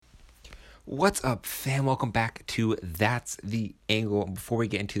What's up, fam? Welcome back to That's the Angle. Before we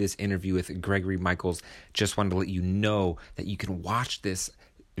get into this interview with Gregory Michaels, just wanted to let you know that you can watch this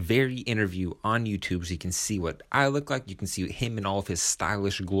very interview on YouTube so you can see what I look like. You can see what him and all of his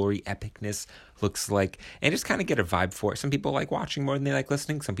stylish glory epicness looks like, and just kind of get a vibe for it. Some people like watching more than they like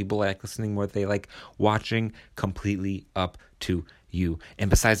listening. Some people like listening more than they like watching. Completely up to you.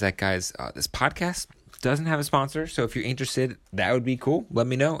 And besides that, guys, this podcast doesn't have a sponsor, so if you're interested, that would be cool. Let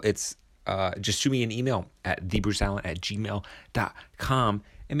me know. It's just shoot me an email at thebruceallen@gmail.com,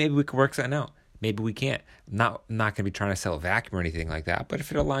 and maybe we can work something out. Maybe we can't. Not going to be trying to sell a vacuum or anything like that, but if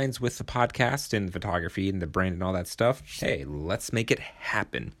it aligns with the podcast and the photography and the brand and all that stuff, hey, let's make it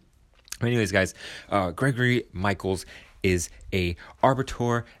happen. Anyways, guys, Gregory Michaels is a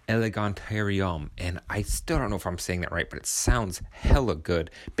Arbiter Elegantarium, and I still don't know if I'm saying that right, but it sounds hella good.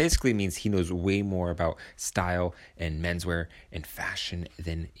 Basically means he knows way more about style and menswear and fashion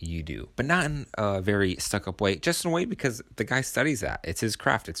than you do, but not in a very stuck-up way, just in a way because the guy studies that. It's his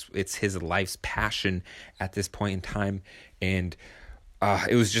craft. It's his life's passion at this point in time, and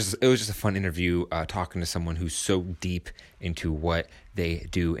it was just a fun interview talking to someone who's so deep into what they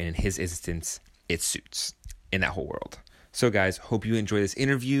do, and in his instance, it suits in that whole world. So, guys, hope you enjoy this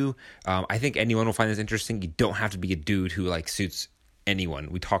interview. I think anyone will find this interesting. You don't have to be a dude who suits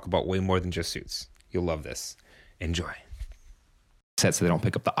anyone. We talk about way more than just suits. You'll love this. Enjoy. Set so they don't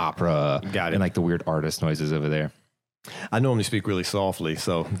pick up the opera and the weird artist noises over there. I normally speak really softly,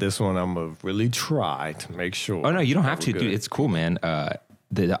 so this one I'm going to really try to make sure. Oh, no, you don't have to, dude. It's cool, man.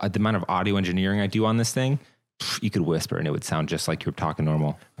 The amount of audio engineering I do on this thing, you could whisper and it would sound just like you're talking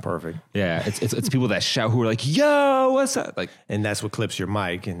normal. Perfect. Yeah, it's people that shout who are like, "Yo, what's up?" And that's what clips your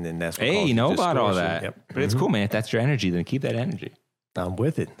mic, and then that's what hey, you know about all that. Yep. But it's cool, man. If that's your energy, then keep that energy. I'm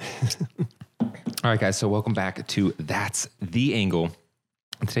with it. All right, guys. So welcome back to That's the Angle.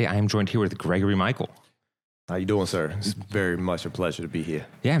 And today I am joined here with Gregory Michael. How you doing, sir? It's very much a pleasure to be here.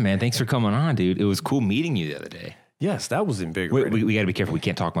 Yeah, man. Thanks for coming on, dude. It was cool meeting you the other day. Yes, that was invigorating. We got to be careful. We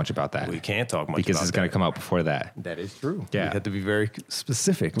can't talk much about that. We can't talk much because about it's going to come out before that. That is true. Yeah, we have to be very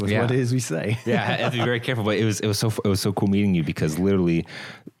specific with what it is we say. Yeah, I have to be very careful. But it was so cool meeting you because literally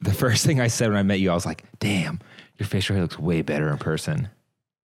the first thing I said when I met you, I was like, "Damn, your facial hair looks way better in person."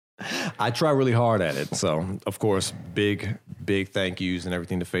 I try really hard at it. So, of course, big thank yous and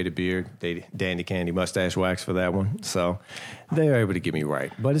everything to Faded Beard, Dandy Candy Mustache Wax for that one. So they were able to get me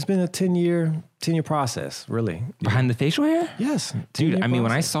right. But it's been a 10-year process, really. Behind the facial hair? Yes. Dude, I mean,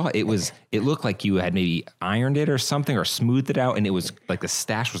 when I saw it, it looked like you had maybe ironed it or something or smoothed it out, and it was like the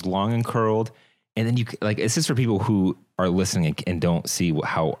stash was long and curled. And then this is for people who are listening and don't see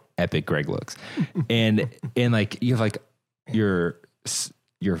how epic Greg looks. and you have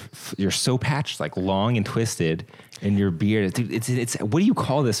you're so patched, long and twisted, and your beard. Dude, it's what do you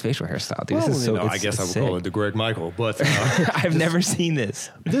call this facial hairstyle, dude? Well, I guess I would call it the Greg Michael, but I've never seen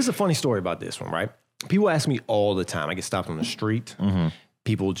this. There's a funny story about this one, right? People ask me all the time. I get stopped on the street. Mm-hmm.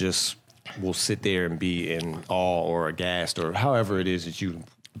 People just will sit there and be in awe or aghast or however it is that you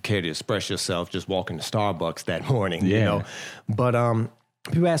care to express yourself just walking to Starbucks that morning, you know? But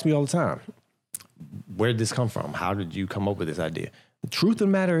people ask me all the time, where did this come from? How did you come up with this idea? The truth of the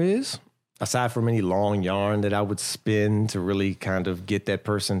matter is, aside from any long yarn that I would spin to really kind of get that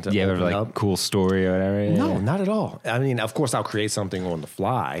person to open up. Cool story or whatever. No, not at all. I mean, of course, I'll create something on the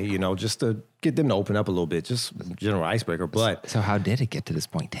fly, just to get them to open up a little bit, just general icebreaker. But so how did it get to this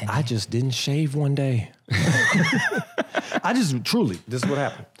point? I just didn't shave one day. This is what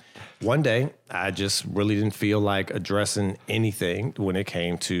happened. One day, I just really didn't feel like addressing anything when it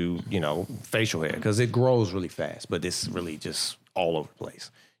came to, facial hair, because it grows really fast, but it's really just all over the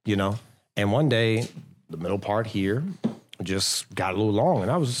place, And one day, the middle part here just got a little long, and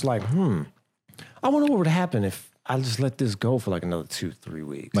I was just like, I wonder what would happen if I just let this go for another 2-3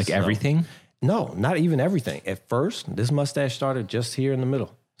 weeks. Everything? No, not even everything. At first, this mustache started just here in the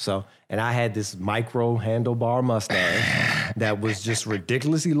middle. So, and I had this micro handlebar mustache that was just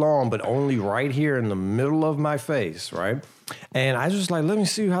ridiculously long, but only right here in the middle of my face, right? And I was just like, let me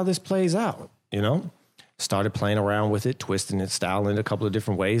see how this plays out, Started playing around with it, twisting it, styling it a couple of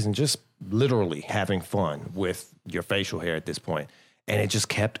different ways, and just literally having fun with your facial hair at this point. And it just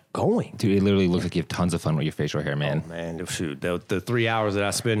kept going. Dude, it literally looks like you have tons of fun with your facial hair, man. Oh, man, shoot. The 3 hours that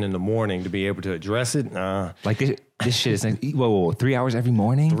I spend in the morning to be able to address it. This shit is whoa, 3 hours every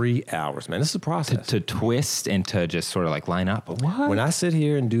morning? 3 hours, man. This is a process. To twist and to just sort of line up. What? When I sit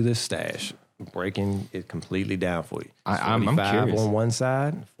here and do this stash, breaking it completely down for you. I'm curious. 45 on one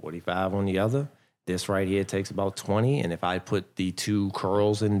side, 45 on the other. This right here takes about 20. And if I put the 2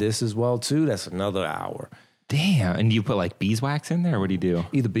 curls in this as well, too, that's another hour. Damn. And you put like beeswax in there? Or what do you do?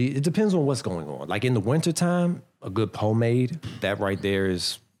 It depends on what's going on. Like in the wintertime, a good pomade, that right there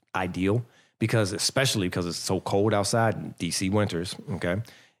is ideal especially because it's so cold outside in DC winters, okay?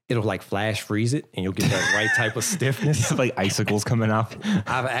 It'll like flash freeze it and you'll get that right type of stiffness. Like icicles coming off.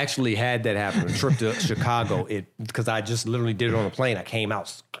 I've actually had that happen. A trip to Chicago, because I just literally did it on a plane. I came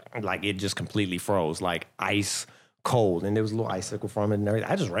out like it just completely froze, like ice cold, and there was a little icicle from it and everything.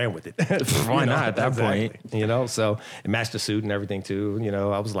 I just ran with it. Why not at that point? You know, so it matched the suit and everything too. You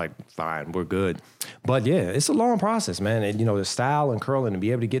know, I was like, fine, we're good. But yeah, it's a long process, man. And you know, the style and curling and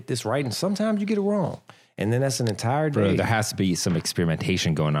be able to get this right, and sometimes you get it wrong. And then that's an entire day. Bro, there has to be some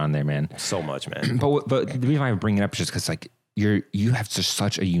experimentation going on there, man. So much, man. But the reason I bring it up is just because like you have just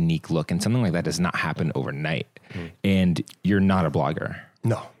such a unique look, and something like that does not happen overnight. And you're not a blogger.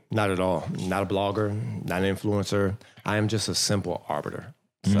 No, not at all. Not a blogger, not an influencer. I am just a simple arbiter.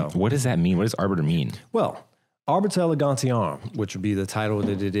 So what does that mean? What does arbiter mean? Well, Arbiter Elegantiarum, which would be the title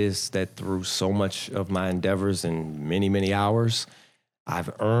that it is that through so much of my endeavors and many, many hours,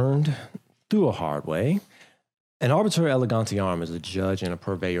 I've earned through a hard way. An Arbiter Elegantiarum is a judge and a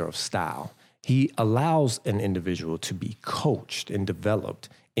purveyor of style. He allows an individual to be coached and developed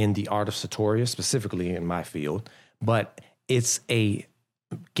in the art of sartorius, specifically in my field, but it's a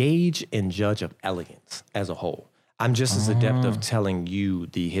gauge and judge of elegance as a whole. I'm just as adept of telling you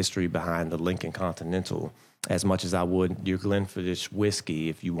the history behind the Lincoln Continental as much as I would your Glenfiddich whiskey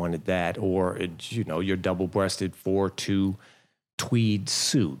if you wanted that, or you know, your double-breasted 4-2 tweed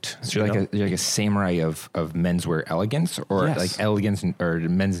suit. So you're like a samurai of menswear elegance, or Yes. like elegance, or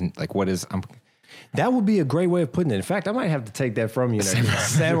men's, like what is? That would be a great way of putting it. In fact, I might have to take that from you.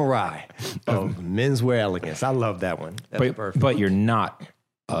 Samurai of menswear elegance. I love that one. That's perfect. But you're not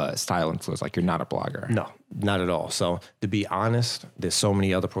style influencer. Like you're not a blogger. No, not at all. So to be honest, there's so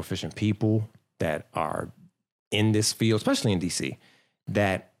many other proficient people that are in this field, especially in DC,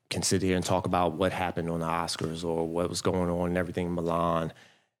 that can sit here and talk about what happened on the Oscars or what was going on and everything in Milan.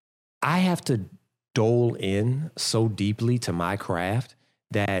 I have to dole in so deeply to my craft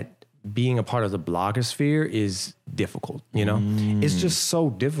that being a part of the blogosphere is difficult, you know? It's just so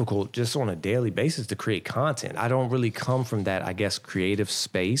difficult just on a daily basis to create content. I don't really come from that, I guess, creative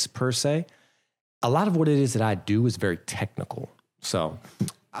space per se. A lot of what it is that I do is very technical. So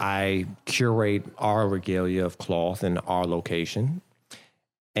I curate our regalia of cloth in our location,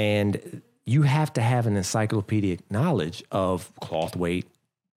 and you have to have an encyclopedic knowledge of cloth weight,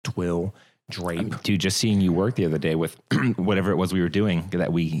 twill, drape. Dude, just seeing you work the other day with whatever it was we were doing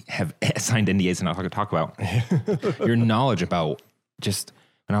that we have signed NDAs and not going to talk about, your knowledge about just,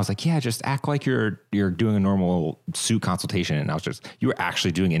 and I was like, yeah, just act like you're doing a normal suit consultation. And I was just, you were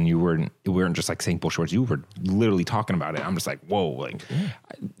actually doing it, and you weren't just like saying bullshit words. You were literally talking about it. I'm just like, whoa, like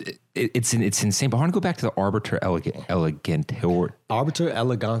it's insane. But I want to go back to the Arbiter Elegantiarum. Arbiter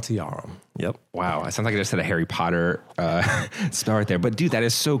Elegantiarum. Yep. Wow. It sounds like I just said a Harry Potter spell right there. But dude, that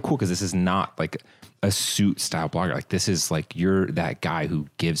is so cool, because this is not like a suit style blogger. Like this is like, you're that guy who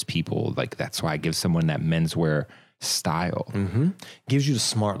gives people, like, that's why I give someone that menswear style. Gives you the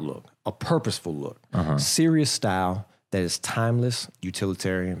smart look, a purposeful look, serious style that is timeless,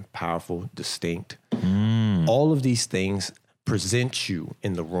 utilitarian, powerful, distinct. All of these things present you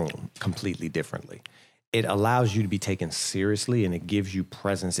in the room completely differently. It allows you to be taken seriously, and it gives you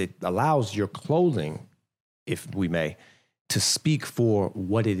presence. It allows your clothing, if we may, to speak for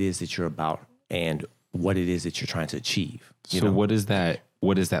what it is that you're about and what it is that you're trying to achieve. So what does that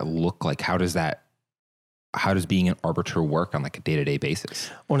look like? How does being an arbiter work on like a day-to-day basis?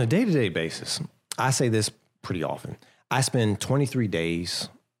 On a day-to-day basis, I say this pretty often. I spend 23 days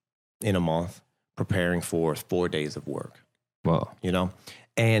in a month preparing for 4 days of work. Well, you know,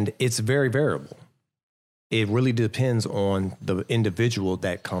 and it's very variable. It really depends on the individual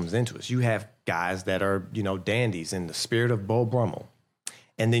that comes into us. You have guys that are, you know, dandies in the spirit of Beau Brummel.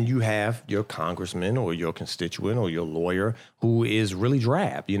 And then you have your congressman or your constituent or your lawyer who is really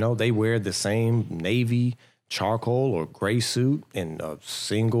drab. You know, they wear the same navy, charcoal, or gray suit and a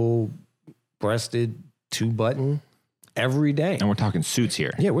single-breasted 2-button every day. and we're talking suits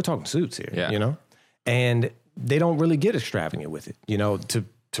here. Yeah, we're talking suits here, Yeah. you know? And they don't really get extravagant with it. You know, to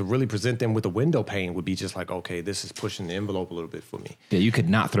really present them with a window pane would be just like, okay, this is pushing the envelope a little bit for me. Yeah, you could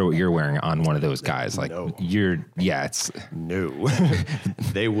not throw what you're wearing on one of those guys. Like No. it's No.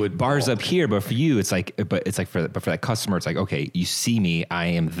 They would bars balk. up here, but for you, it's like for that customer, it's like, okay, you see me, I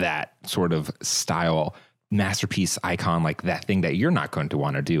am that sort of style masterpiece icon, like that thing that you're not going to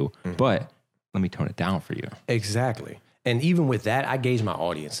want to do. But let me tone it down for you. Exactly. And even with that, I gauge my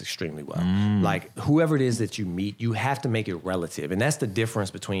audience extremely well. Like whoever it is that you meet, you have to make it relative. And that's the difference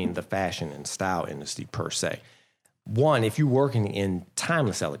between the fashion and style industry per se. One, if you're working in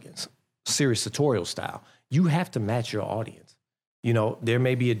timeless elegance, serious sartorial style, you have to match your audience. You know, there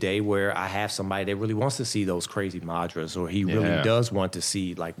may be a day where I have somebody that really wants to see those crazy madras, or he really does want to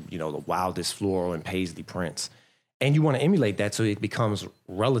see, like, you know, the wildest floral and paisley prints. And you want to emulate that so it becomes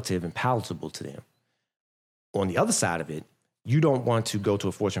relative and palatable to them. On the other side of it, you don't want to go to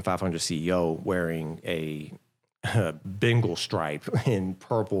a Fortune 500 CEO wearing a Bengal stripe in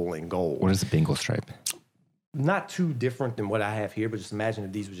purple and gold. What is a Bengal stripe? Not too different than what I have here, but just imagine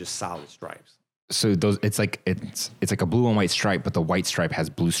if these were just solid stripes. So those, it's like a blue and white stripe, but the white stripe has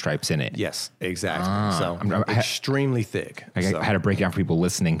blue stripes in it. Yes, exactly. So extremely thick. I had to break it down for people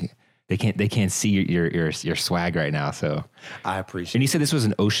listening. They can't see your swag right now. So I appreciate. And you said this was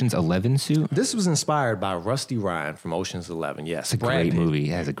an Ocean's 11 suit. This was inspired by Rusty Ryan from Ocean's 11. Yes, it's a great movie.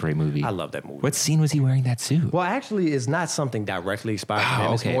 It has a great movie. I love that movie. What scene was he wearing that suit? Well, actually, it's not something directly inspired by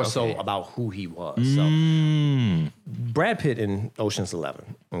him. It's more so about who he was. So Brad Pitt in Ocean's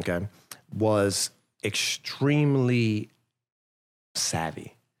 11, was extremely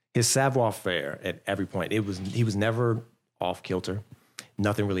savvy. His savoir-faire at every point. He was never off kilter.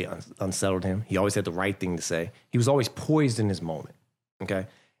 Nothing really unsettled him. He always had the right thing to say. He was always poised in his moment. Okay,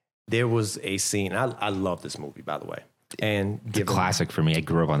 there was a scene. I love this movie, by the way. And it's a classic for me. I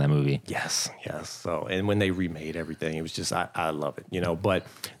grew up on that movie. Yes. So, and when they remade everything, it was just I love it. You know, but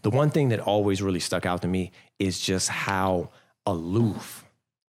the one thing that always really stuck out to me is just how aloof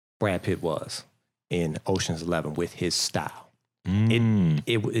Brad Pitt was in Ocean's 11 with his style. And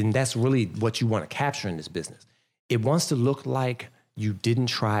that's really what you want to capture in this business. It wants to look like you didn't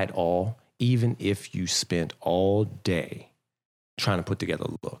try it all, even if you spent all day trying to put together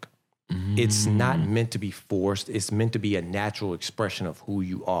a look. It's not meant to be forced. It's meant to be a natural expression of who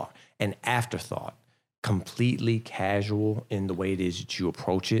you are. An afterthought, completely casual in the way it is that you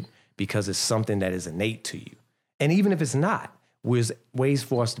approach it, because it's something that is innate to you. And even if it's not, there's ways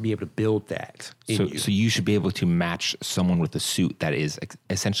for us to be able to build that in you. So you should be able to match someone with a suit that is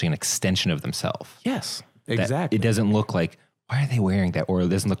essentially an extension of themselves. Yes, exactly. It doesn't look like, why are they wearing that? Or it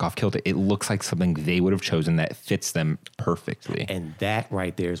doesn't look off kilter. It looks like something they would have chosen that fits them perfectly. And that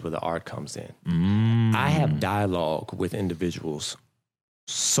right there is where the art comes in. I have dialogue with individuals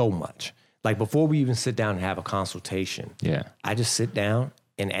so much. Like before we even sit down and have a consultation, I just sit down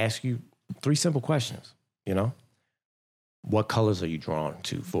and ask you 3 simple questions, you know? What colors are you drawn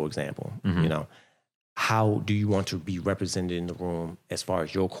to, for example? You know, how do you want to be represented in the room as far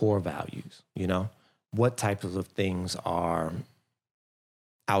as your core values, you know? What types of things are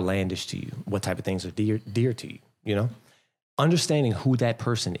outlandish to you? What type of things are dear to you? You know, understanding who that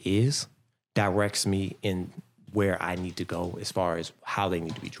person is directs me in where I need to go as far as how they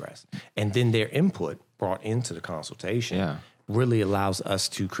need to be dressed. And then their input brought into the consultation really allows us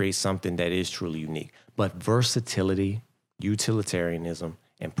to create something that is truly unique. But versatility, utilitarianism,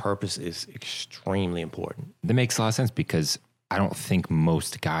 and purpose is extremely important. That makes a lot of sense, because I don't think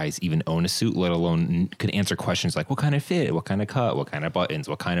most guys even own a suit, let alone could answer questions like what kind of fit, what kind of cut, what kind of buttons,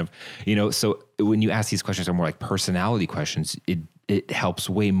 what kind of, you know. So when you ask these questions are more like personality questions, it helps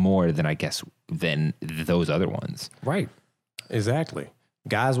way more than, I guess, than those other ones. Right. Exactly.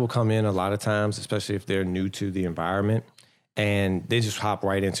 Guys will come in a lot of times, especially if they're new to the environment, and they just hop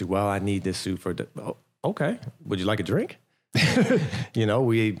right into, well, I need this suit for, okay, would you like a drink? You know,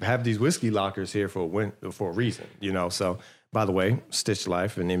 we have these whiskey lockers here for a reason, you know. So, by the way, Stitch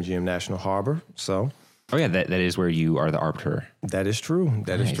Life in MGM National Harbor. So, oh yeah, that is where you are the arbiter. That is true.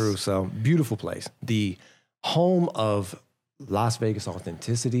 That is true. So, beautiful place. The home of Las Vegas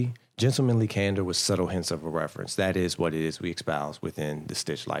authenticity, gentlemanly candor with subtle hints of a reference. That is what it is we espouse within the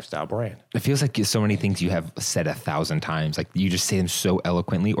Stitch lifestyle brand. It feels like so many things you have said 1,000 times. Like you just say them so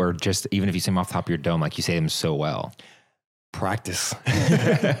eloquently, or just even if you say them off the top of your dome, like you say them so well. Practice.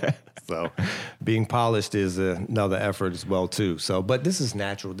 So being polished is another effort as well too. So, but this is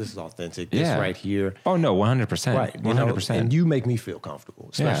natural. This is authentic. This right here. Oh no, 100%. Right. 100%. And you make me feel comfortable,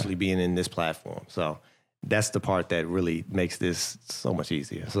 especially being in this platform. So that's the part that really makes this so much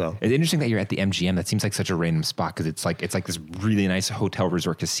easier. So it's interesting that you're at the MGM. That seems like such a random spot, because it's like this really nice hotel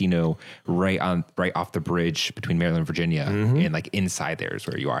resort casino right off the bridge between Maryland and Virginia, and like inside there is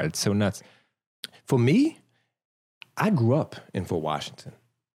where you are. It's so nuts. For me, I grew up in Fort Washington.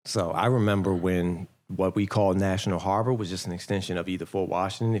 So I remember when what we call National Harbor was just an extension of either Fort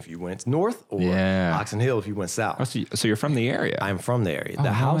Washington if you went north, or Oxon Hill if you went south. Oh, so you're from the area? I'm from the area.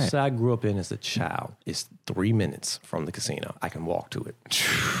 The house that I grew up in as a child is 3 minutes from the casino. I can walk to it.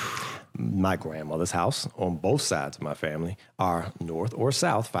 My grandmother's house on both sides of my family are north or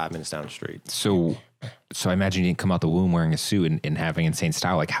south, 5 minutes down the street. So I imagine you didn't come out the womb wearing a suit and having insane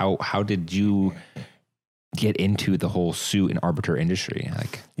style. Like how did you get into the whole suit and arbiter industry?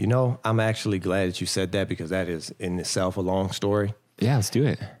 Like, You know, I'm actually glad that you said that because that is in itself a long story. yeah, let's do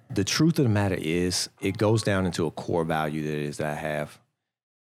it. The truth of the matter is it goes down into a core value that I have.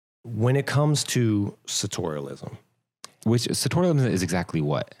 When it comes to sartorialism, Which sartorialism is exactly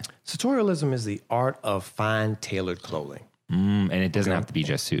what? sartorialism is the art of fine tailored clothing. And it doesn't have to be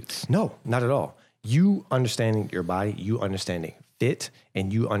just suits. No, not at all. You understanding your body, you understanding fit,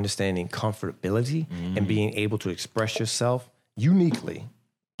 and you understanding comfortability and being able to express yourself uniquely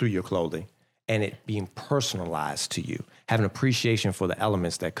through your clothing and it being personalized to you. Having appreciation for the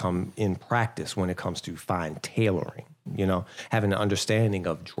elements that come in practice when it comes to fine tailoring, you know, having an understanding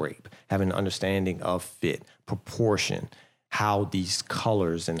of drape, having an understanding of fit, proportion, how these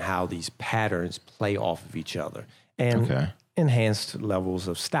colors and how these patterns play off of each other, and enhanced levels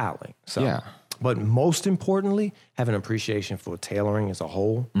of styling. So, Yeah. But most importantly, have an appreciation for tailoring as a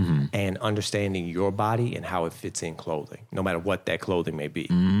whole and understanding your body and how it fits in clothing, no matter what that clothing may be.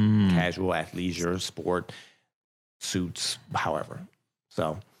 Casual, athleisure, sport, suits, however.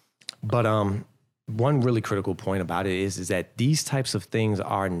 So, but one really critical point about it is that these types of things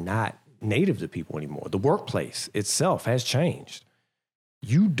are not native to people anymore. The workplace itself has changed.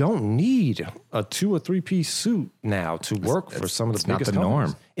 You don't need a 2 or 3 piece suit now to work for some of the biggest not the companies.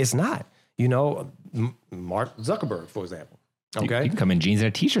 norm. It's not. You know, Mark Zuckerberg, for example. Okay. You can come in jeans and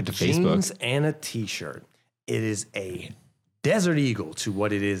a t-shirt to Facebook. Jeans and a t-shirt. It is a desert eagle to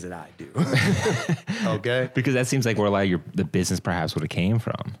what it is that I do. Okay. Because that seems like where a lot of the business perhaps would have came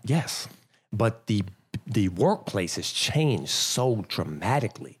from. Yes. But the workplace has changed so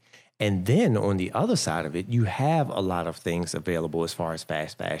dramatically. And then on the other side of it, you have a lot of things available as far as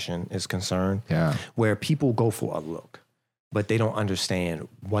fast fashion is concerned. Yeah. Where people go for a look, but they don't understand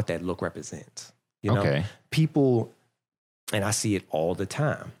what that look represents. You know, Okay. people, and I see it all the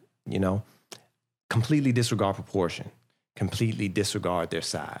time, you know, completely disregard proportion, completely disregard their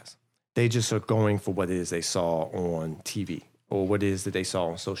size. They just are going for what it is they saw on TV or what it is that they saw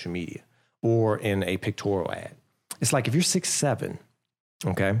on social media or in a pictorial ad. It's like if you're 6'7",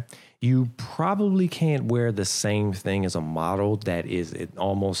 okay, you probably can't wear the same thing as a model that is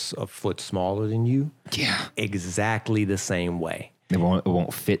almost a foot smaller than you. Yeah. Exactly the same way. It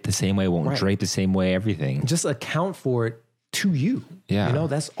won't fit the same way. It won't Right. drape the same way. Everything. Just account for it to you. Yeah. You know,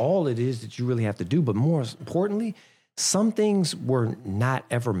 that's all it is that you really have to do. But more importantly, some things were not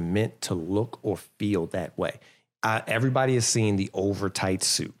ever meant to look or feel that way. Everybody has seen the over tight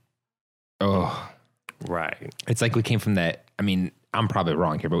suit. Oh, Right. it's like we came from that. I mean, I'm probably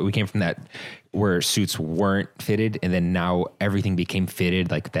wrong here, but we came from that where suits weren't fitted, and then now everything became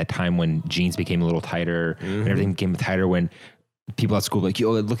fitted. Like that time when jeans became a little tighter, and everything became tighter when people at school were like,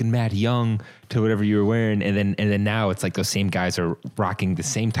 yo, looking mad young to whatever you were wearing, and then now it's like those same guys are rocking the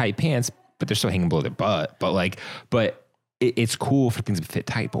same tight pants, but they're still hanging below their butt. But it's cool for things to fit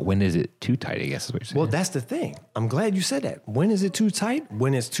tight. But when is it too tight? I guess is what you're saying. Well, that's the thing. I'm glad you said that. When is it too tight?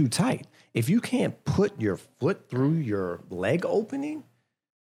 When it's too tight. If you can't put your foot through your leg opening,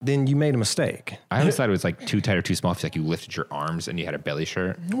 then you made a mistake. I always thought it was like too tight or too small. If like you lifted your arms and you had a belly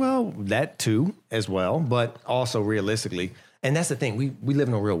shirt. Well, that too as well, but also realistically, and that's the thing, we live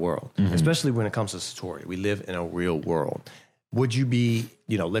in a real world, especially when it comes to sartorial. We live in a real world. Would you be,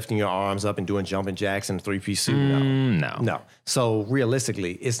 lifting your arms up and doing jumping jacks in a 3-piece suit? No. So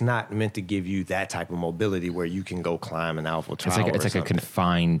realistically, it's not meant to give you that type of mobility where you can go climb an Eiffel Tower. It's like a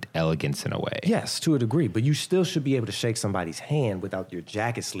confined elegance in a way. Yes, to a degree, but you still should be able to shake somebody's hand without your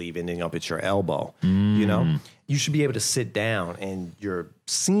jacket sleeve ending up at your elbow. You should be able to sit down and your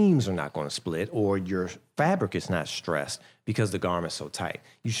seams are not going to split or your fabric is not stressed because the garment's so tight.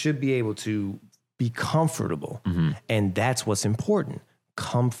 You should be able to be comfortable, and that's what's important,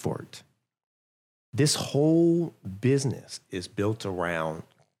 comfort. This whole business is built around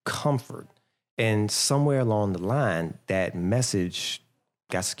comfort, and somewhere along the line, that message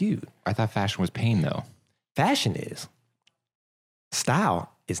got skewed. I thought fashion was pain though. Fashion is.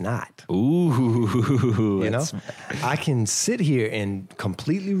 Style is not. Ooh, I can sit here and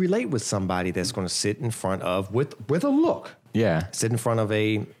completely relate with somebody that's going to sit in front of, with a look, yeah. sit in front of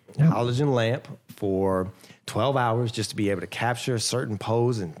a halogen lamp for 12 hours just to be able to capture a certain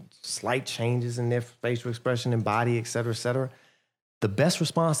pose and slight changes in their facial expression and body, et cetera, et cetera. The best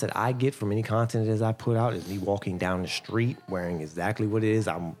response that I get from any content that I put out is me walking down the street wearing exactly what it is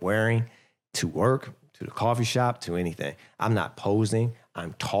I'm wearing to work, to the coffee shop, to anything. I'm not posing.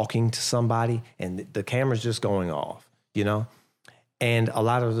 I'm talking to somebody and the camera's just going off, And a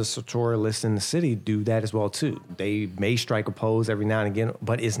lot of the sartorialists in the city do that as well too. They may strike a pose every now and again,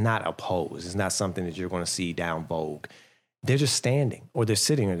 but it's not a pose. It's not something that you're going to see down Vogue. They're just standing, or they're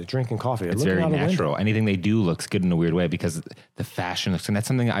sitting, or they're drinking coffee. They're It's looking very out the natural. window. Anything they do looks good in a weird way because the fashion looks, and that's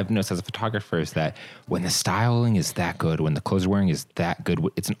something I've noticed as a photographer is that when the styling is that good, when the clothes they're wearing is that good,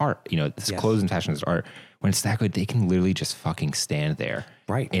 it's an art. You know, this Yes. clothes and fashion is art. When it's that good, they can literally just fucking stand there.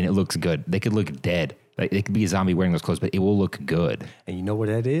 Right. And it looks good. They could look dead. Like they could be a zombie wearing those clothes, but it will look good. And you know what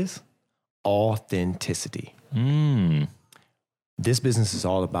that is? Authenticity. Mm. This business is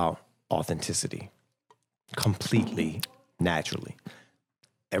all about authenticity, completely naturally.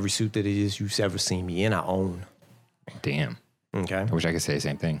 Every suit that it is you've ever seen me in, I own. Damn. Okay. I wish I could say the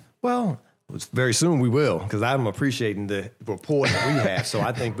same thing. Well, very soon we will, because I'm appreciating the rapport that we have. So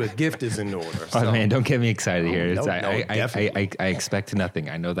I think the gift is in order. Oh So, man, don't get me excited here. no, definitely. I expect nothing.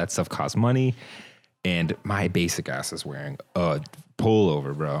 I know that stuff costs money, and my basic ass is wearing a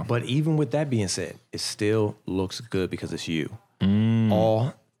pullover, bro. but even with that being said, it still looks good because it's you.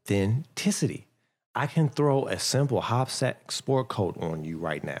 Authenticity. I can throw a simple Hopsack sport coat on you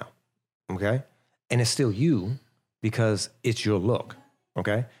right now, okay? And it's still you because it's your look,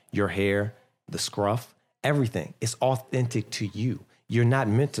 okay? Your hair, the scruff, everything. It's authentic to you. You're not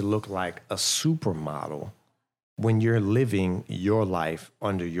meant to look like a supermodel when you're living your life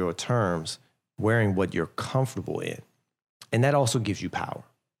under your terms, wearing what you're comfortable in. And that also gives you power,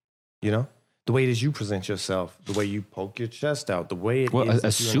 you know? The way that you present yourself, the way you poke your chest out, the way it Well, is a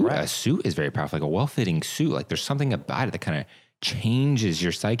that you suit interact. is very powerful. Like a well-fitting suit, like there's something about it that kind of changes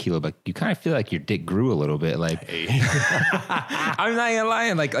your psyche a little bit. You kind of feel like your dick grew a little bit. Like I'm not even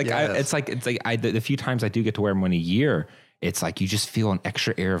lying. Yes. It's like the few times I do get to wear them in a year, it's like you just feel an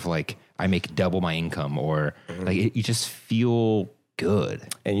extra air of like I make double my income, or like you just feel good.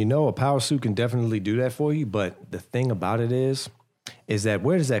 And you know, a power suit can definitely do that for you. But the thing about it is that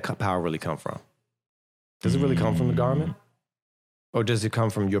where does that power really come from? Does it really come from the garment? Or does it come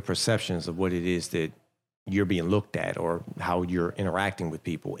from your perceptions of what it is that you're being looked at or how you're interacting with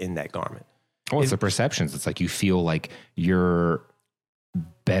people in that garment? Well, it's the perceptions. It's like you feel like you're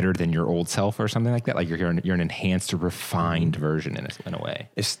better than your old self or something like that. Like you're an enhanced or refined version in a way.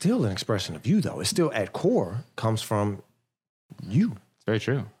 It's still an expression of you, though. It's still at core comes from you. It's very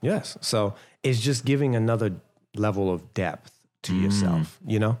true. Yes. So it's just giving another level of depth to yourself,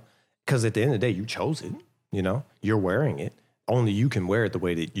 you know? Because at the end of the day, you chose it, you know? You're wearing it. Only you can wear it the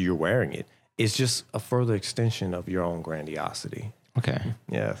way that you're wearing it. It's just a further extension of your own grandiosity. Okay.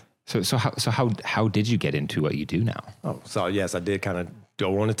 Yeah. So how did you get into what you do now? Oh, so yes, I did kind of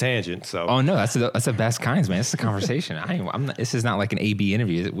go on a tangent. So Oh no, that's the best kinds, man. It's a conversation. I'm not, this is not like an AB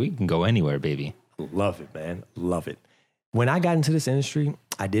interview. We can go anywhere, baby. love it, man. Love it. When I got into this industry,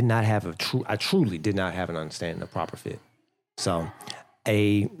 I truly did not have an understanding of proper fit. So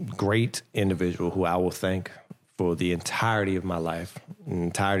a great individual who I will thank for the entirety of my life, the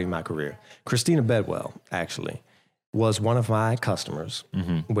entirety of my career, Christina Bedwell, actually, was one of my customers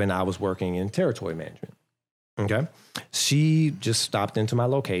when I was working in territory management. Okay. She just stopped into my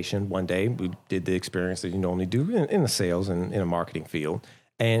location one day. We did the experience that you normally do in the sales and in a marketing field.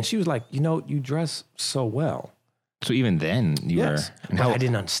 And she was like, you know, you dress so well. So even then you Yes. were, and But how, I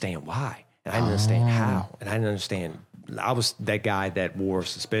didn't understand why. And I didn't understand how. And I didn't understand. I was that guy that wore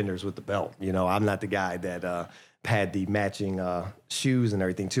suspenders with the belt. You know, I'm not the guy that had the matching shoes and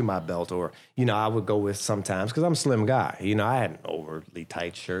everything to my belt. Or, you know, I would go with sometimes, because I'm a slim guy. You know, I had an overly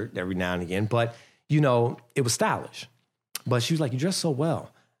tight shirt every now and again. But, you know, it was stylish. But she was like, you dress so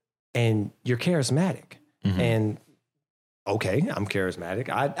well. And you're charismatic. And okay, I'm charismatic.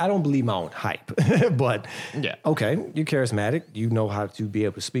 I don't believe my own hype, but Yeah. okay, you're charismatic. You know how to be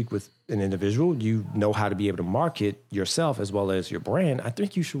able to speak with an individual. You know how to be able to market yourself as well as your brand. I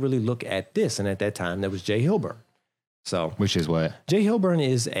think you should really look at this. And at that time, that was Jay Hilburn. So which is what? Jay Hilburn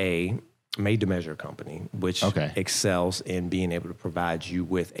is a made-to-measure company, which Okay. excels in being able to provide you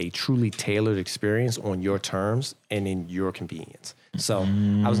with a truly tailored experience on your terms and in your convenience. So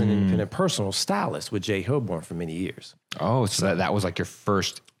I was an independent personal stylist with Jay Hilburn for many years. Oh, so that was like your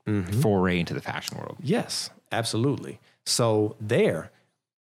first foray into the fashion world. Yes, absolutely. So there,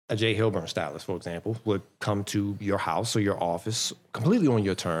 a Jay Hilburn stylist, for example, would come to your house or your office completely on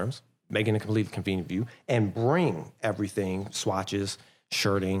your terms, making it completely convenient for you, and bring everything, swatches,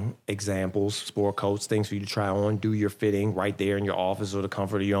 shirting, examples, sport coats, things for you to try on, do your fitting right there in your office or the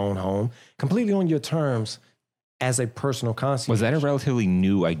comfort of your own home, completely on your terms as a personal concierge. Was that a relatively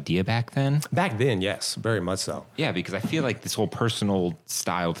new idea back then? Back then, yes, very much so. Yeah, because I feel like this whole personal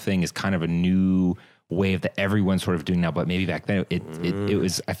style thing is kind of a new wave that everyone's sort of doing now, but maybe back then it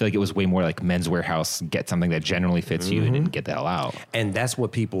was, I feel like it was way more like Men's Warehouse, get something that generally fits you and get the hell out. And that's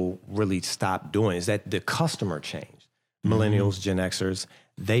what people really stopped doing, is that the customer changed. Millennials, Gen Xers,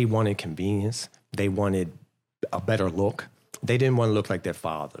 they wanted convenience. They wanted a better look. They didn't want to look like their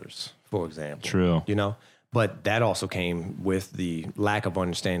fathers, for example. True. You know? But that also came with the lack of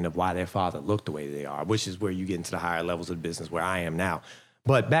understanding of why their father looked the way they are, which is where you get into the higher levels of business where I am now.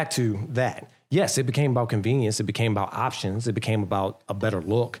 But back to that. Yes, it became about convenience. It became about options. It became about a better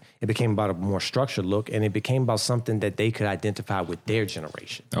look. It became about a more structured look. And it became about something that they could identify with their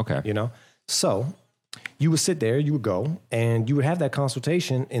generation. Okay. You know? So you would sit there, you would go, and you would have that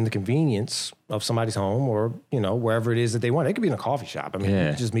consultation in the convenience of somebody's home or, you know, wherever it is that they want. It could be in a coffee shop. I mean,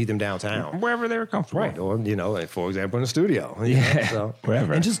 you just meet them downtown. Wherever they were comfortable. Right. Or, you know, for example, in the studio. So,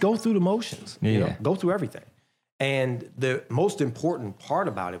 wherever. And just go through the motions. Yeah. You know, go through everything. And the most important part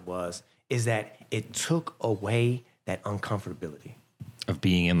about it is that it took away that uncomfortability Of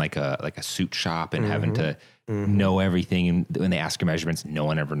being in like a suit shop and having to know everything. And when they ask your measurements, no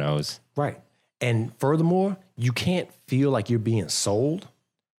one ever knows. Right. And furthermore, you can't feel like you're being sold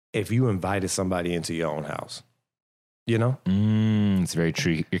if you invited somebody into your own house. You know? It's very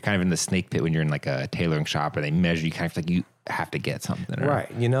true. You're kind of in the snake pit when you're in like a tailoring shop or they measure you, kind of like you have to get something.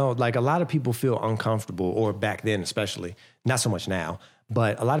 Right. You know, like a lot of people feel uncomfortable, or back then especially, not so much now,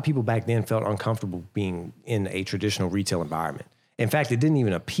 but a lot of people back then felt uncomfortable being in a traditional retail environment. In fact, it didn't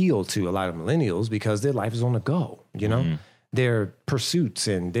even appeal to a lot of millennials because their life is on the go, you know? Their pursuits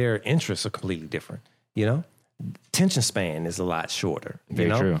and their interests are completely different, you know? Attention span is a lot shorter. Very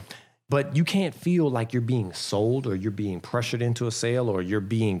you know? true. But you can't feel like you're being sold or you're being pressured into a sale or you're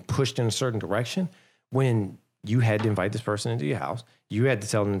being pushed in a certain direction when you had to invite this person into your house. You had to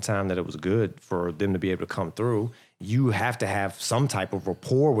tell them the time that it was good for them to be able to come through. You have to have some type of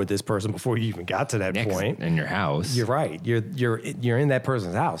rapport with this person before you even got to that point. In your house. You're right. You're in that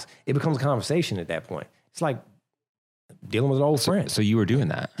person's house. It becomes a conversation at that point. It's like dealing with an old friend. So you were doing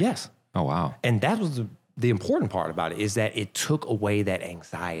that? Yes. Oh, wow. And that was the important part about it, is that it took away that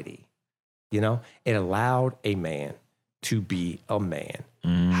anxiety. You know, it allowed a man to be a man,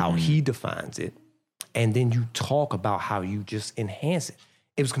 how he defines it. And then you talk about how you just enhance it.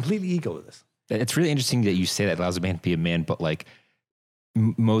 It was completely egoless. It's really interesting that you say that allows a man to be a man, but like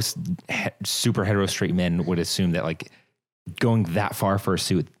most super hetero straight men would assume that like going that far for a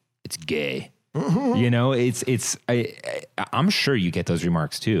suit, it's gay. You know, I'm sure you get those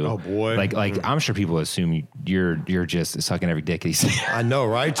remarks too. Oh boy. Like I'm sure people assume you're just sucking every dick he's I know,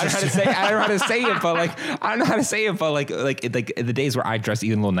 right? I don't know how to say it, but like I don't know how to say it, but like the days where I dress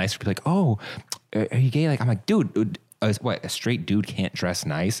even a little nicer, people are like, oh, are you gay? Like I'm like, dude, what? A straight dude can't dress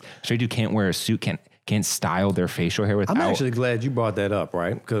nice. A straight dude can't wear a suit. Can't style their facial hair without. I'm actually glad you brought that up,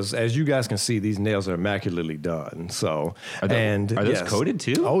 right? Because as you guys can see, these nails are immaculately done. So, are those coated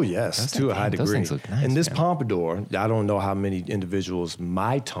too? Oh yes, to a high degree. Those things look nice. And this pompadour, I don't know how many individuals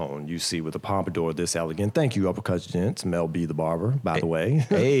my tone you see with a pompadour this elegant. Thank you, Uppercut Gents, Mel B the barber, by the way.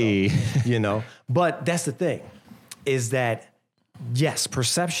 Hey, you know, but that's the thing, is that yes,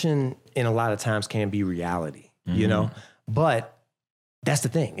 perception in a lot of times can be reality. You know, but that's the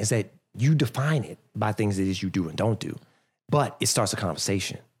thing, is that you define it by things that is you do and don't do. But it starts a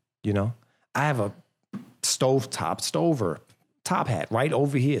conversation, you know? I have a top hat right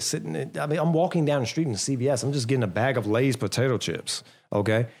over here sitting in, I mean, I'm walking down the street in the CVS. I'm just getting a bag of Lay's potato chips,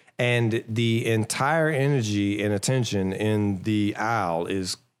 okay? And the entire energy and attention in the aisle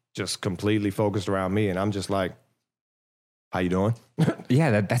is just completely focused around me. And I'm just like, how you doing?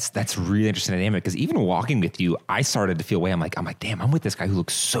 Yeah, that's really interesting dynamic, because even walking with you, I started to feel way. I'm like, damn, I'm with this guy who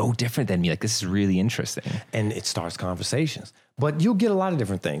looks so different than me. Like, this is really interesting. And it starts conversations. But you'll get a lot of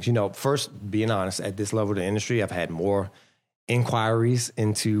different things. You know, first, being honest, at this level of the industry, I've had more inquiries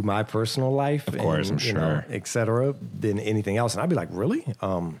into my personal life, of course, I'm sure, et cetera, than anything else. And I'd be like, really? A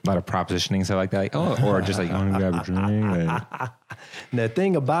lot of propositioning, stuff like that. Like, oh, or just like, you want to grab a drink? Like. The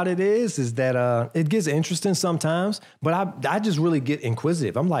thing about it is that it gets interesting sometimes, but I just really get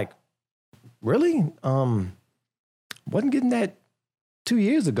inquisitive. I'm like, really? Wasn't getting that 2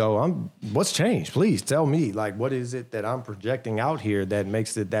 years ago. What's changed? Please tell me, like, what is it that I'm projecting out here that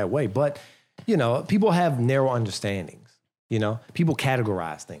makes it that way? But, you know, people have narrow understandings. You know, people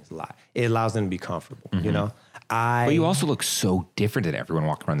categorize things a lot. It allows them to be comfortable, you know? But you also look so different than everyone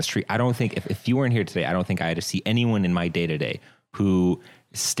walking around the street. I don't think, if you weren't here today, I don't think I had to see anyone in my day-to-day who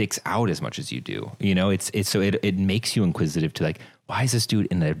sticks out as much as you do. You know, it makes you inquisitive to like, why is this dude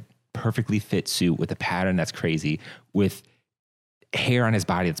in a perfectly fit suit with a pattern that's crazy, with hair on his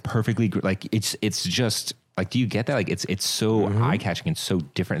body that's perfectly, like, it's just Like, do you get that? Like, it's so eye catching and so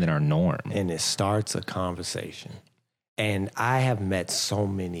different than our norm. And it starts a conversation. And I have met so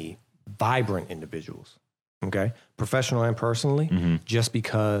many vibrant individuals, okay, professional and personally, just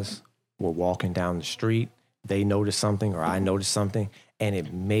because we're walking down the street, they notice something or I notice something, and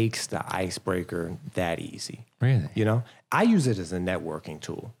it makes the icebreaker that easy. Really? You know, I use it as a networking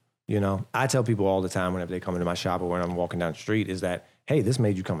tool. You know, I tell people all the time whenever they come into my shop or when I'm walking down the street is that, hey, this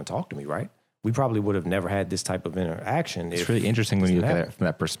made you come and talk to me, right? We probably would have never had this type of interaction. It's really interesting when you look at it from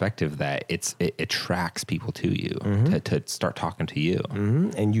that perspective that it attracts people to you to start talking to you.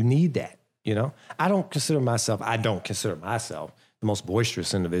 And you need that, you know? I don't consider myself the most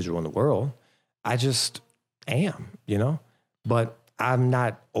boisterous individual in the world. I just am, you know? But I'm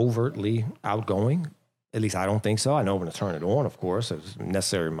not overtly outgoing. At least I don't think so. I know when to turn it on, of course. It's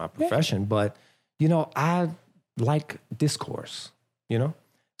necessary in my profession. But, you know, I like discourse, you know?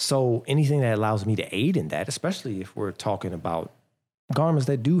 So anything that allows me to aid in that, especially if we're talking about garments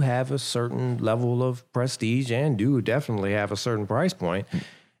that do have a certain level of prestige and do definitely have a certain price point,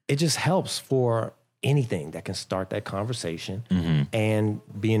 it just helps for anything that can start that conversation. And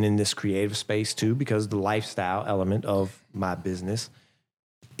being in this creative space too, because the lifestyle element of my business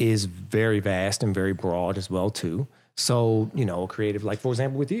is very vast and very broad as well too. So, you know, creative, like for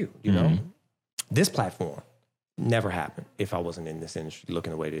example with you, you know, this platform never happened if I wasn't in this industry looking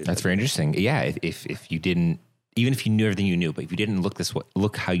the way it is. That's very interesting. Yeah, if you didn't, even if you knew everything you knew, but if you didn't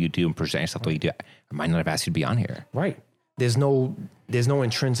look how you do and present yourself the way you do, I might not have asked you to be on here. Right. There's no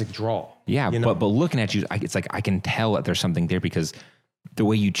intrinsic draw. Yeah, you know? but looking at you, it's like I can tell that there's something there because the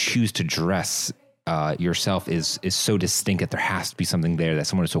way you choose to dress yourself is so distinct that there has to be something there that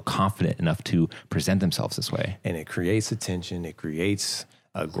someone is so confident enough to present themselves this way. And it creates attention. It creates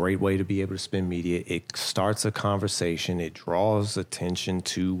a great way to be able to spend media. It starts a conversation. It draws attention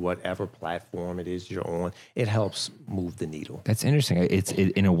to whatever platform it is you're on. It helps move the needle. That's interesting.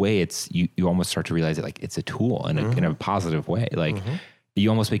 In a way, it's you almost start to realize it like it's a tool in a positive way. Like you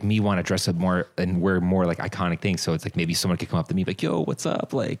almost make me want to dress up more and wear more like iconic things. So it's like maybe someone could come up to me like, yo, what's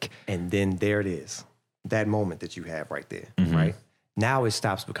up? Like, and then there it is. That moment that you have right there, right? Now it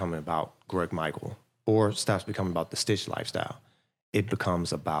stops becoming about Greg Michael or stops becoming about the Stitch lifestyle. It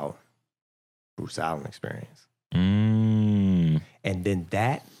becomes about Bruce Allen experience. And then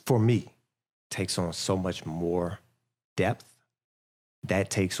that, for me, takes on so much more depth. That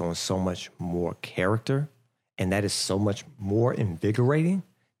takes on so much more character. And that is so much more invigorating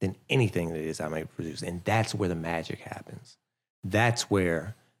than anything that it is I might produce. And that's where the magic happens. That's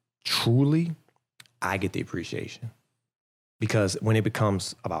where truly I get the appreciation. Because when it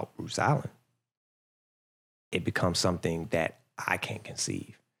becomes about Bruce Allen, it becomes something that I can't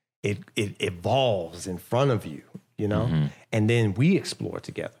conceive. It evolves in front of you, you know? And then we explore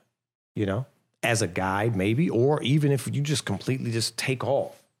together, you know, as a guide maybe, or even if you just completely just take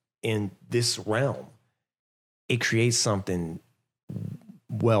off in this realm, it creates something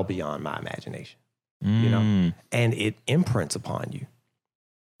well beyond my imagination, you know? And it imprints upon you,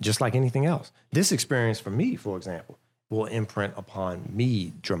 just like anything else. This experience for me, for example, will imprint upon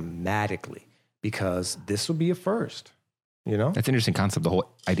me dramatically because this will be a first. You know? That's an interesting concept, the whole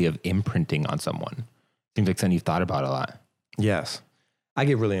idea of imprinting on someone. Seems like something you've thought about a lot. Yes. I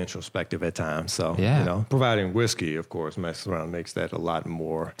get really introspective at times. So, you know, providing whiskey, of course, messing around makes that a lot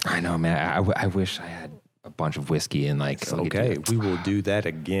more. I know, man. I wish I had a bunch of whiskey and like. It's okay. We will do that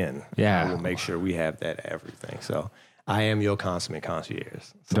again. Yeah. I will make sure we have that everything. So I am your consummate concierge.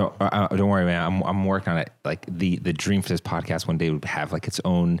 So. Don't worry, man. I'm working on it. Like the dream for this podcast one day would have like its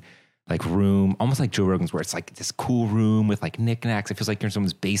own like room, almost like Joe Rogan's, where it's like this cool room with like knickknacks. It feels like you're in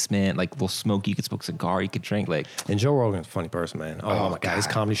someone's basement, like a little smoky. You could smoke a cigar, you could drink. Like, and Joe Rogan's a funny person, man. Oh my God, his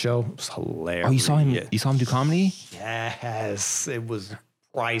comedy show was hilarious. Oh, you saw him? You saw him do comedy? Yes, it was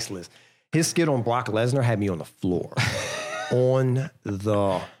priceless. His skit on Brock Lesnar had me on the floor, on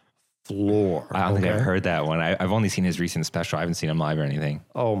the floor. I don't think I've heard that one. I've only seen his recent special. I haven't seen him live or anything.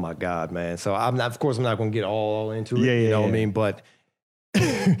 Oh my God, man. So I'm not going to get all into it. You know what I mean? But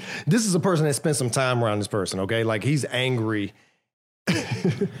this is a person that spent some time around this person, okay? Like he's angry.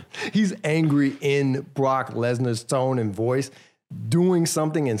 He's angry in Brock Lesnar's tone and voice, doing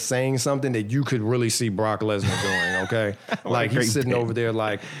something and saying something that you could really see Brock Lesnar doing, okay? Like he's sitting over there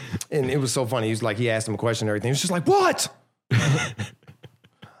like, and it was so funny. He was like, he asked him a question and everything. He was just like, what? I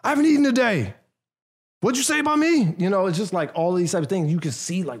haven't eaten today. what'd you say about me? You know, it's just like all these type of things. You can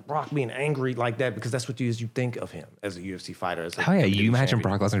see like Brock being angry like that because that's what you think of him as a UFC fighter. As a Hell yeah, you imagine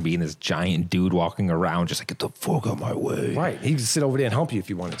champion. Brock Lesnar being this giant dude walking around just like, get the fuck out my way. Right. He could sit over there and hump you if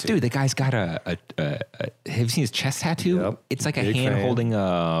you wanted to. Dude, the guy's got have you seen his chest tattoo? Yep. It's like a Big hand fan. holding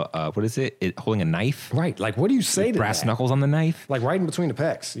what is it? Holding a knife? Right. Like, what do you say to Brass that? knuckles on the knife? Like right in between the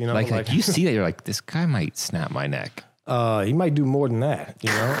pecs, you know? Like you see that, you're like, this guy might snap my neck. He might do more than that, you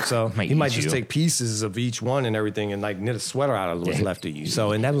know? So he might eat just you. take pieces of each one and everything and like knit a sweater out of what's left of you.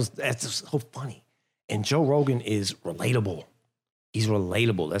 So, and that's just so funny. And Joe Rogan is relatable. He's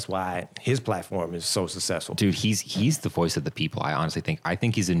relatable. That's why his platform is so successful. Dude, he's the voice of the people. I honestly think. I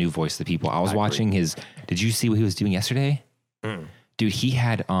think he's the new voice of the people. I was watching his. Did you see what he was doing yesterday? Dude, he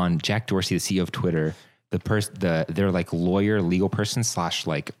had on Jack Dorsey, the CEO of Twitter, they're like lawyer, legal person /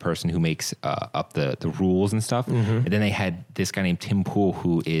 like person who makes up the rules and stuff. And then they had this guy named Tim Pool,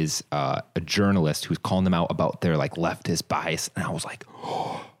 who is a journalist who's calling them out about their like leftist bias. And I was like,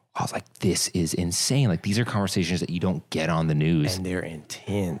 this is insane. Like these are conversations that you don't get on the news. And they're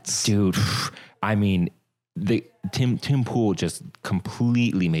intense. Dude, I mean, Tim Pool just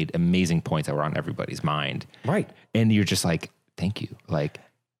completely made amazing points that were on everybody's mind. Right. And you're just like, thank you. Like,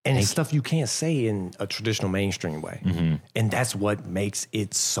 And it's stuff you can't say in a traditional mainstream way. And that's what makes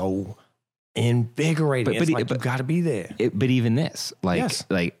it so invigorating. It's like you got to be there. but even this, like, Yes.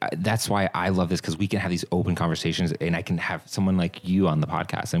 that's why I love this, because we can have these open conversations, and I can have someone like you on the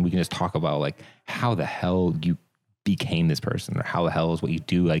podcast, and we can just talk about like how the hell you became this person, or how the hell is what you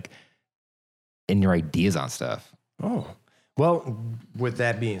do, like, and your ideas on stuff. Oh, well, with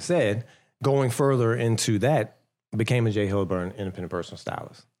that being said, going further into that, became a Jay Hilburn independent personal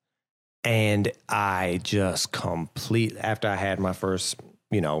stylist. And I just after I had my first,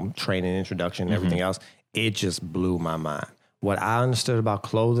 training, introduction, and everything else, it just blew my mind. What I understood about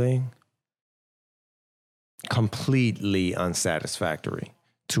clothing, completely unsatisfactory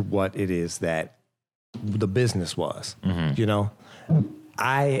to what it is that the business was,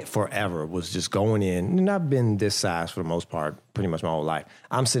 I forever was just going in, and I've been this size for the most part, pretty much my whole life.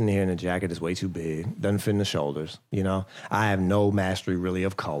 I'm sitting here in a jacket that's way too big, doesn't fit in the shoulders, I have no mastery really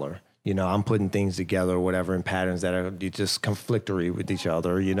of color. I'm putting things together or whatever in patterns that are just conflictory with each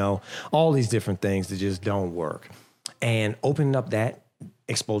other, all these different things that just don't work. And opening up that,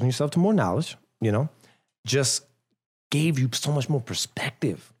 exposing yourself to more knowledge, just gave you so much more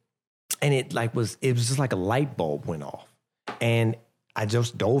perspective. And it was just like a light bulb went off. And I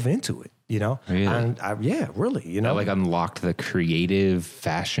just dove into it, Really? Yeah, really, That like unlocked the creative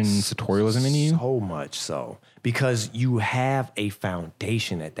fashion tutorialism in you. So much so, because you have a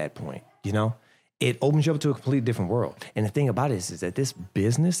foundation at that point, it opens you up to a completely different world. And the thing about it is that this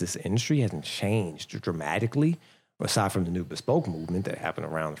industry hasn't changed dramatically, aside from the new bespoke movement that happened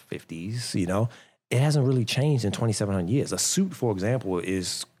around the 50s, it hasn't really changed in 2,700 years. A suit, for example,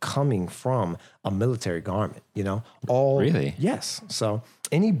 is coming from a military garment, Really? Yes. So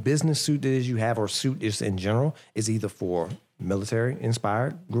any business suit that you have, or suit is in general, is either for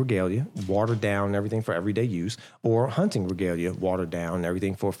military-inspired regalia, watered down and everything for everyday use, or hunting regalia, watered down and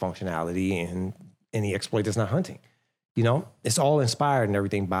everything for functionality and any exploit that's not hunting. It's all inspired and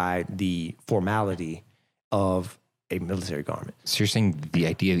everything by the formality of a military garment. So you're saying the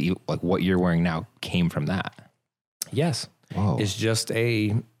idea that like what you're wearing now came from that? Yes. Whoa. It's just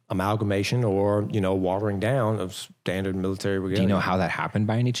a amalgamation or, watering down of standard military regalia. Do you know how that happened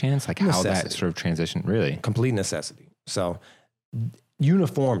by any chance? Like how that Necessity. sort of transition? Really? Complete necessity. So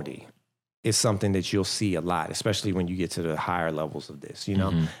uniformity is something that you'll see a lot, especially when you get to the higher levels of this.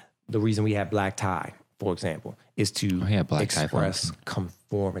 The reason we have black tie, for example, is to black tie express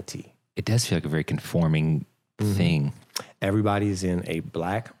conformity. It does feel like a very conforming thing. Everybody's in a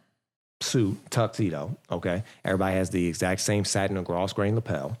black suit, tuxedo, okay? Everybody has the exact same satin or gross grain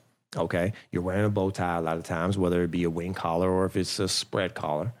lapel, okay? You're wearing a bow tie a lot of times, whether it be a wing collar or if it's a spread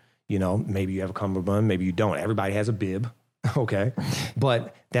collar. Maybe you have a cummerbund, maybe you don't. Everybody has a bib, okay?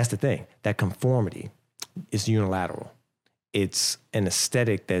 But that's the thing. That conformity is unilateral. It's an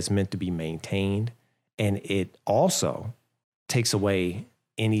aesthetic that's meant to be maintained, and it also takes away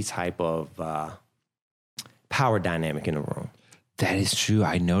any type of power dynamic in the room. That is true.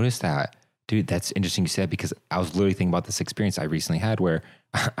 I noticed that. Dude, that's interesting you said, because I was literally thinking about this experience I recently had where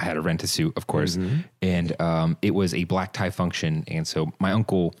I had to rent a suit, of course, and it was a black tie function. And so my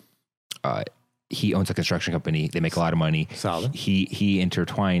uncle, he owns a construction company. They make a lot of money. Solid. He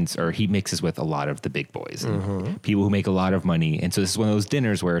intertwines, or he mixes with a lot of the big boys, and people who make a lot of money. And so this is one of those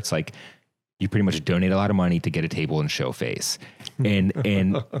dinners where it's like, you pretty much donate a lot of money to get a table and show face, and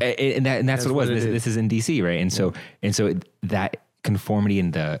that's what it was. This is in DC, right? And so that conformity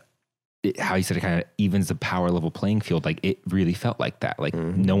and the how you said it kind of evens the power level playing field. Like it really felt like that. Like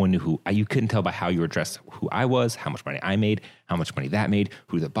no one knew you couldn't tell by how you were dressed who I was, how much money I made, how much money that made,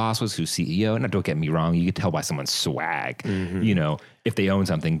 who the boss was, who's CEO. And don't get me wrong, you could tell by someone's swag, you know, if they own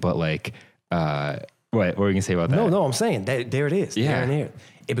something. But like, what were you gonna say about that? No, I'm saying that there it is. Yeah. There and there.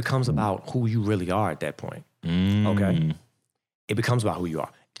 It becomes about who you really are at that point. Okay. It becomes about who you are.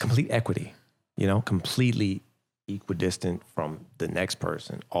 Complete equity, you know, completely equidistant from the next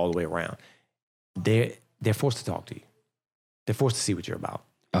person all the way around. They're forced to talk to you. They're forced to see what you're about.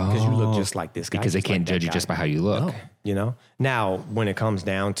 Because you look just like this guy. Because they just can't like that judge you guy. just by how you look. No, you know? Now, when it comes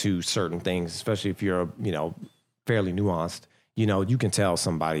down to certain things, especially if you're, you know, fairly nuanced, you know, you can tell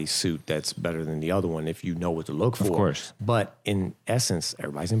somebody's suit that's better than the other one if you know what to look for. Of course. But in essence,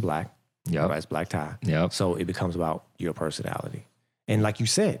 everybody's in black. Yep. Everybody's black tie. Yep. So it becomes about your personality. And like you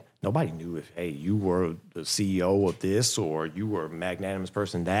said, nobody knew if, hey, you were the CEO of this or you were a magnanimous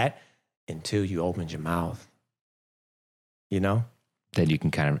person that until you opened your mouth. You know? Then you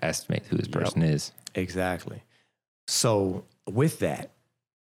can kind of estimate who this person is. Exactly. So with that,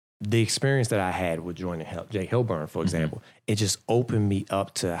 the experience that I had with joining Jay Hilburn, for example, it just opened me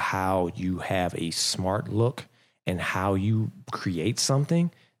up to how you have a smart look and how you create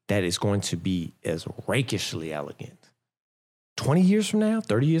something that is going to be as rakishly elegant 20 years from now,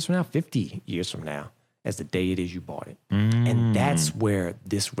 30 years from now, 50 years from now, as the day it is you bought it. And that's where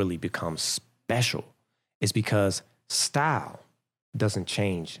this really becomes special, is because style doesn't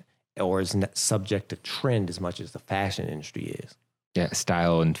change or is not subject to trend as much as the fashion industry is. Yeah,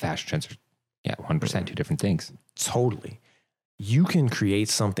 style and fashion trends are 100% two different things. Totally. You can create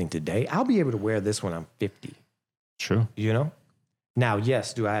something today. I'll be able to wear this when I'm 50, True. you know? Now,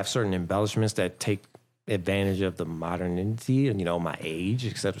 yes, do I have certain embellishments that take advantage of the modernity and, you know, my age,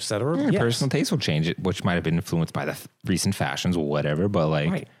 et cetera, et cetera? Your Yes. personal taste will change it, which might have been influenced by the recent fashions or whatever, but like,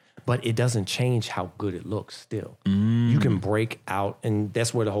 Right. But it doesn't change how good it looks still. You can break out, and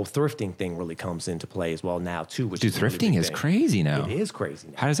that's where the whole thrifting thing really comes into play as well now, too. Which dude, is a really thrifting big is thing. crazy now. It is crazy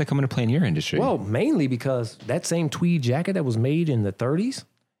now. How does that come into play in your industry? Well, mainly because that same tweed jacket that was made in the 30s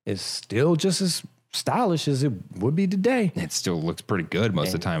is still just as stylish as it would be today. it still looks pretty good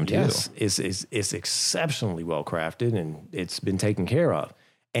most of the time, too. Yes, it's exceptionally well crafted and it's been taken care of.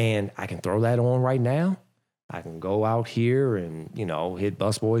 And I can throw that on right now. I can go out here and, you know, hit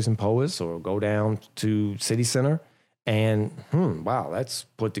Busboys and Poets or go down to City Center and, wow, that's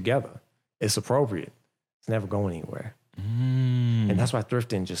put together. It's appropriate. It's never going anywhere. And that's why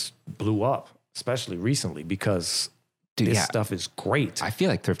thrifting just blew up, especially recently, because Dude, this yeah. stuff is great. I feel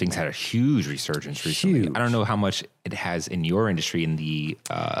like thrifting's had a huge resurgence recently. Huge. I don't know how much it has in your industry in the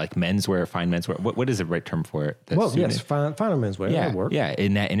like menswear, fine menswear. What is the right term for it? that's Well, suited? yes, finer menswear. Yeah, That'd work. yeah.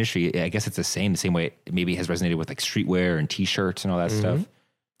 In that industry, I guess it's the same way it maybe has resonated with like streetwear and t-shirts and all that stuff.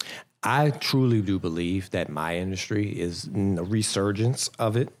 I truly do believe that my industry is in the resurgence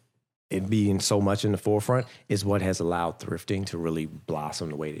of it. It being so much in the forefront is what has allowed thrifting to really blossom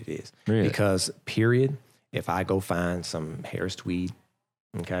the way that it is. Really? Because, period, if I go find some Harris tweed,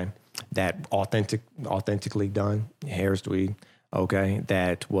 okay, that authentically done Harris tweed, okay,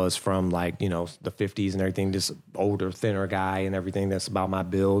 that was from like, you know, the 50s and everything, this older, thinner guy and everything that's about my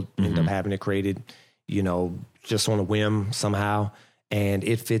build, end up having it created, you know, just on a whim somehow, and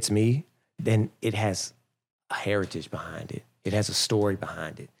it fits me, then it has a heritage behind it. It has a story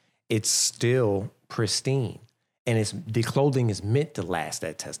behind it. It's still pristine. And the clothing is meant to last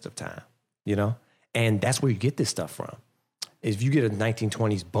that test of time, you know? And that's where you get this stuff from. If you get a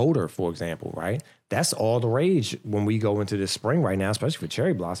 1920s boater, for example, right? That's all the rage when we go into this spring right now, especially for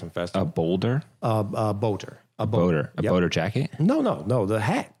Cherry Blossom A Festival. boulder, Boater. A boater, a Yep. boater jacket. No, the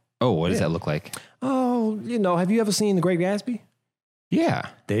hat. Oh, what does that look like? Oh, you know, have you ever seen The Great Gatsby? Yeah.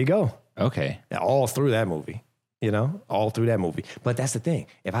 There you go. Okay. All through that movie, you know, all through that movie. But that's the thing.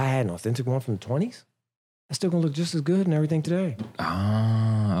 If I had an authentic one from the 20s, it's still gonna look just as good and everything today.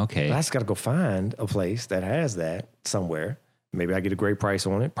 Ah, okay. But I just gotta go find a place that has that somewhere. Maybe I get a great price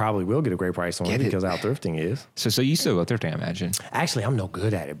on it. Probably will get a great price on Get it it. because how thrifting is. So you still go thrifting, I imagine. Actually, I'm no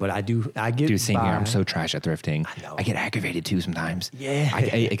good at it, but I get Dude, same here. I'm by. so trash at thrifting. I know. I get aggravated too sometimes. Yeah. I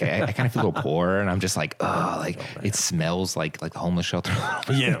kind of feel a little poor, and I'm just like, oh, like it smells like the homeless shelter.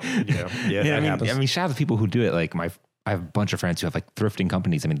 Yeah. Yeah, that happens. I mean, shout out to people who do it. Like I have a bunch of friends who have like thrifting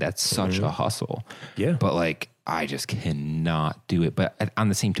companies. I mean, that's such a hustle. Yeah. But like, I just cannot do it. But on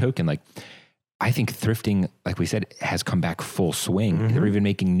the same token, like, I think thrifting, like we said, has come back full swing. They're even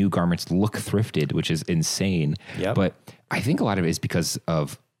making new garments look thrifted, which is insane. Yep. But I think a lot of it is because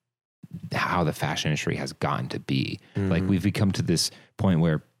of how the fashion industry has gotten to be. Like we've become to this point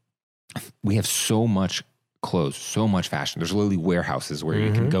where we have so much clothes, so much fashion. There's literally warehouses where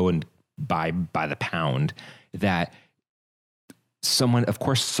you can go and by the pound, that of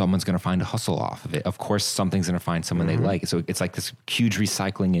course someone's going to find a hustle off of it. Of course something's going to find someone they like. So it's like this huge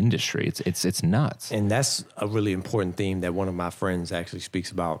recycling industry. It's nuts. And that's a really important theme that one of my friends actually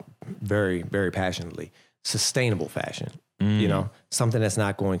speaks about very, very passionately. Sustainable fashion, you know, something that's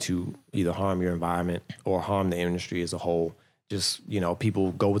not going to either harm your environment or harm the industry as a whole. Just, you know,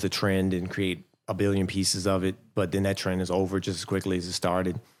 people go with the trend and create a billion pieces of it, but then that trend is over just as quickly as it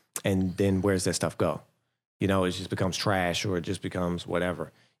started. And then where's that stuff go? You know, it just becomes trash or it just becomes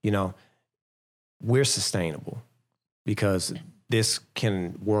whatever. You know, we're sustainable because this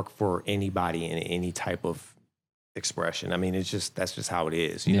can work for anybody in any type of expression. I mean, that's just how it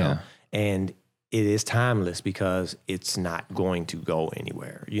is, you know? And it is timeless because it's not going to go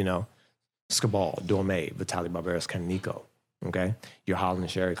anywhere, you know? Skabal, Dorme, Vitali Barberis Canonico, okay? Your Holland and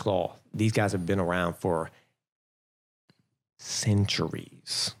Sherry cloth. These guys have been around for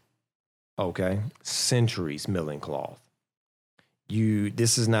centuries. Okay, centuries milling cloth.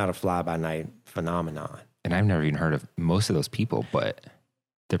 This is not a fly-by-night phenomenon. And I've never even heard of most of those people, but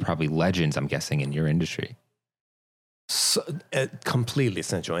they're probably legends, I'm guessing, in your industry. So, completely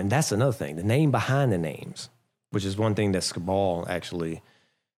essential. And that's another thing, the name behind the names, which is one thing that Skabal actually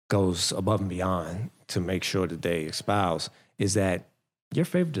goes above and beyond to make sure that they espouse, is that your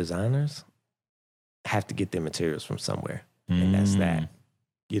favorite designers have to get their materials from somewhere. And that's that,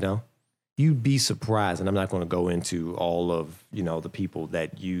 you know? You'd be surprised, and I'm not going to go into all of, you know, the people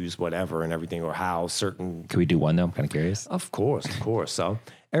that use whatever and everything or how certain... Could we do one, though? I'm kind of curious. Of course. So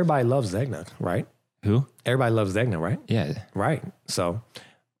everybody loves Zegna, right? Who? Everybody loves Zegna, right? Yeah. Right. So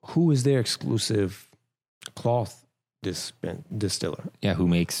who is their exclusive cloth distiller? Yeah, who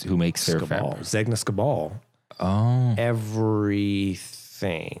makes their fabric? Zegna Skabal. Oh. Everything.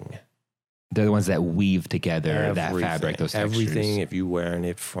 They're the ones that weave together that fabric, those textures. Everything, if you're wearing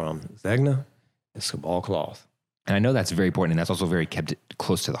it from Zegna, it's Skabal cloth. And I know that's very important, and that's also very kept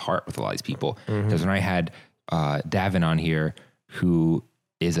close to the heart with a lot of these people. Because when I had Davin on here, who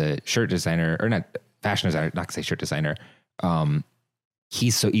is a shirt designer, or not fashion designer, not to say shirt designer,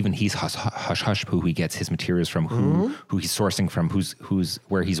 he's hush hush who he gets his materials from, who he's sourcing from, who's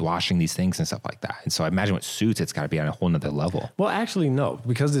where he's washing these things and stuff like that. And so I imagine with suits, it's got to be on a whole nother level. Well, actually, no,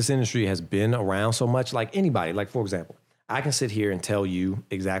 because this industry has been around so much. Like anybody, like for example, I can sit here and tell you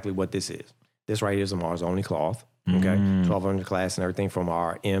exactly what this is. This right here is a Mars only cloth. Okay, 1200 class and everything from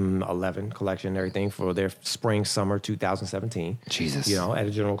our M11 collection and everything for their spring summer 2017. Jesus, you know, at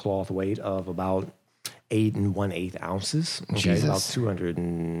a general cloth weight of about 8 1/8 ounces, okay, Jesus. about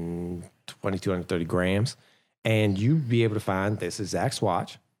 220, 230 grams. And you'd be able to find this exact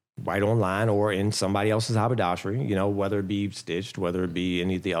swatch right online or in somebody else's haberdashery, you know, whether it be Stitched, whether it be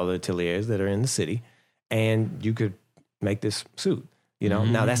any of the other ateliers that are in the city. And you could make this suit, you know.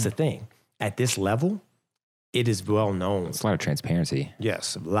 Now, that's the thing. At this level, it is well known. It's a lot of transparency.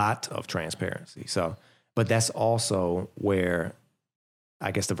 Yes, a lot of transparency. So, but that's also where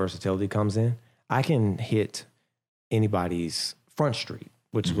I guess the versatility comes in. I can hit anybody's front street,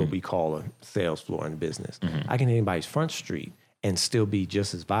 which is what we call a sales floor in business. I can hit anybody's front street and still be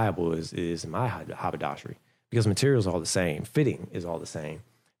just as viable as it is in my haberdashery because materials are all the same. Fitting is all the same.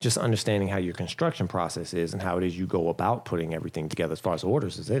 Just understanding how your construction process is and how it is you go about putting everything together as far as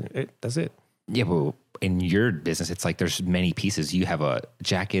orders is that's it. Yeah, but in your business, it's like there's many pieces. You have a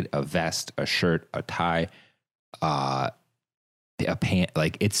jacket, a vest, a shirt, a tie, a pant.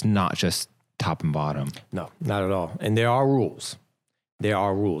 Like it's not just top and bottom. No, not at all. And there are rules. There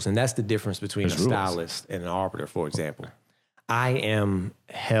are rules. And that's the difference between a stylist and an arbiter, for example. I am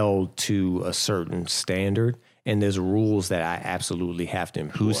held to a certain standard, and there's rules that I absolutely have to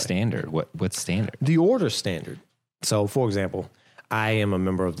employ. Whose standard? What's standard? The order standard. So, for example, I am a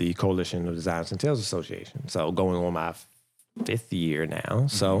member of the Coalition of Designers and Tails Association. So, going on my 5th year now.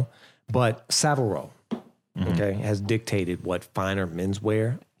 So, but Savile Row, okay, has dictated what finer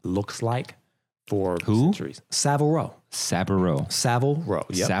menswear looks like for centuries. Savile Row. Savile Row. Savile Row.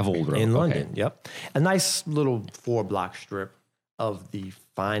 Yep. Savile Row. In London. Yep. A nice little 4-block strip of the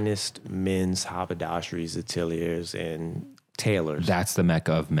finest men's haberdasheries, ateliers, and tailors. That's the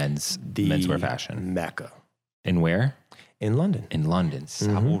mecca of menswear fashion. Mecca. And where? In London. In London.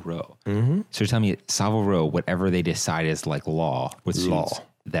 Savile Row. So you're telling me Savile Row, whatever they decide is like law with suits,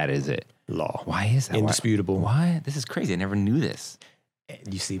 that is it. Law. Why is that? Indisputable. Why? This is crazy. I never knew this.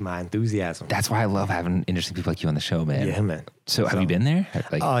 You see my enthusiasm. That's why I love having interesting people like you on the show, man. Yeah, man. So have you been there?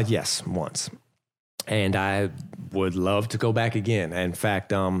 Yes, once. And I would love to go back again. In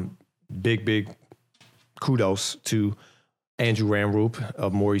fact, big kudos to Andrew Ramroop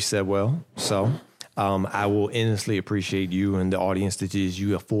of Maurice Sedwell. So I will endlessly appreciate you and the audience that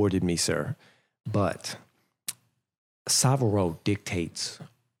you afforded me, sir. But Savile Row dictates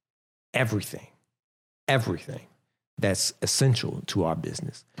everything that's essential to our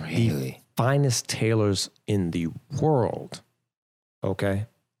business. Really? The finest tailors in the world, okay,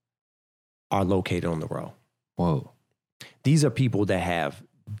 are located on the row. Whoa. These are people that have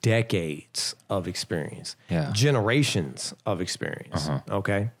decades of experience, generations of experience,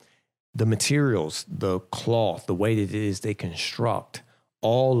 okay? The materials, the cloth, the way that it is they construct,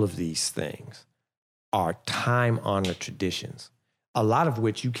 all of these things are time-honored traditions, a lot of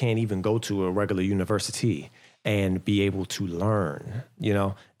which you can't even go to a regular university and be able to learn. You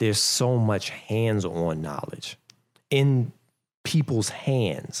know, there's so much hands-on knowledge in people's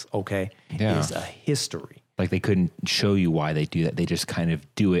hands, okay, is a history. Like they couldn't show you why they do that. They just kind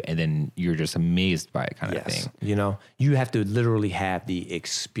of do it, and then you're just amazed by it kind of thing. You know, you have to literally have the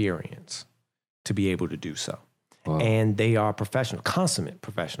experience to be able to do so. Whoa. And they are professional, consummate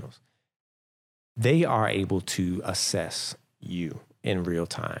professionals. They are able to assess you in real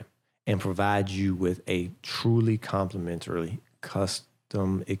time and provide you with a truly complimentary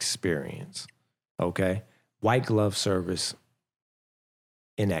custom experience. Okay? White glove service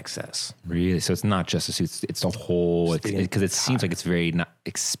in excess. Really? So it's not just a suit, it's the whole, because it seems like it's very not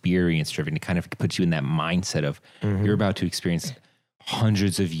experience driven. It kind of puts you in that mindset of you're about to experience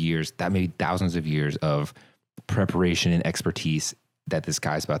hundreds of years, that maybe thousands of years of preparation and expertise that this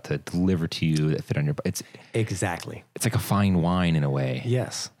guy's about to deliver to you that fit on your, it's like a fine wine in a way.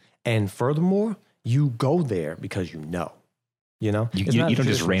 Yes. And furthermore, you go there because you know, you don't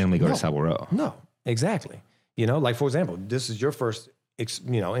just randomly go to Savile Row. No, exactly. You know, like for example, this is your first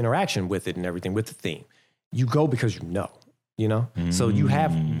interaction with it and everything, with the theme. You go because you know, so you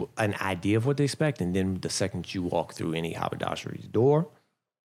have an idea of what to expect. And then the second you walk through any haberdashery's door,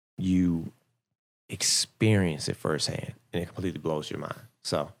 you experience it firsthand and it completely blows your mind.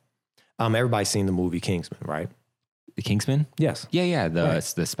 So everybody's seen the movie Kingsman, right? The Kingsman? Yes. Yeah.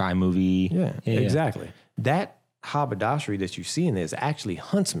 The spy movie. Yeah, exactly. That haberdashery that you see in there is actually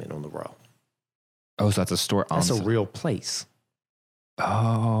Huntsman on the row. Oh, so that's a store. That's a real place.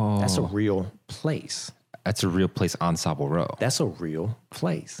 Oh. That's a real place. That's a real place on Savile Row. That's a real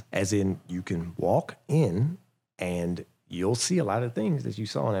place. As in, you can walk in and you'll see a lot of things that you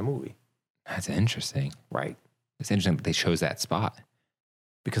saw in that movie. That's interesting. Right. It's interesting that they chose that spot.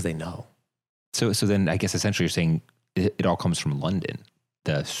 Because they know. So then I guess essentially you're saying it all comes from London.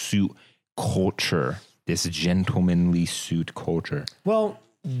 The suit culture, this gentlemanly suit culture. Well,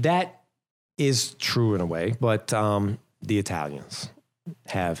 that is true in a way, but the Italians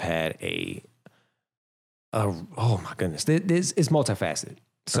have had oh my goodness, it's multifaceted.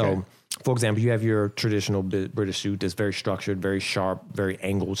 So, for example, you have your traditional British suit that's very structured, very sharp, very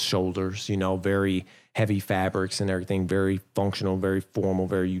angled shoulders, very heavy fabrics and everything, very functional, very formal,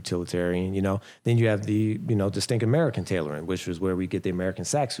 very utilitarian, Then you have the, distinct American tailoring, which is where we get the American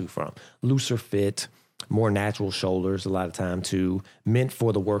sack suit from. Looser fit, more natural shoulders a lot of time too, meant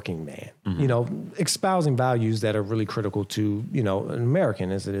for the working man, espousing values that are really critical to, an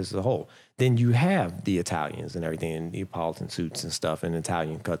American as it is as a whole. Then you have the Italians and everything, and Neapolitan suits and stuff, and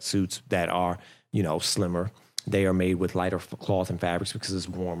Italian cut suits that are, slimmer. They are made with lighter cloth and fabrics because it's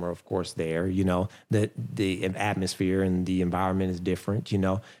warmer, of course, there, the atmosphere and the environment is different,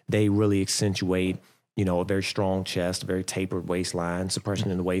 They really accentuate a very strong chest, a very tapered waistline. Suppression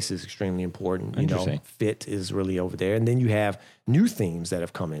in the waist is extremely important. Fit is really over there. And then you have new themes that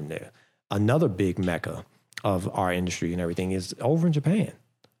have come in there. Another big mecca of our industry and everything is over in Japan.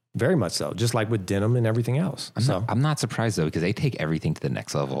 Very much so, just like with denim and everything else. I'm not surprised though, because they take everything to the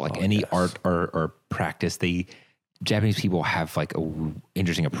next level. Like any art or practice, Japanese people have like a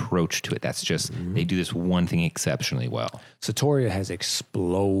interesting approach to it. That's just, they do this one thing exceptionally well. Sartoria has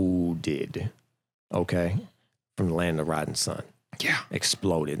exploded. Okay, from the land of the rising sun. Yeah.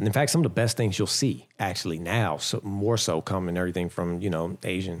 Exploded. And in fact, some of the best things you'll see actually now, so more so coming everything from,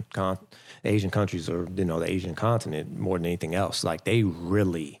 Asian countries or, the Asian continent more than anything else. Like they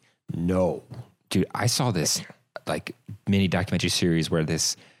really know. Dude, I saw this like mini documentary series where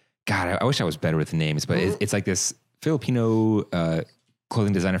this, God, I wish I was better with the names, but it's like this Filipino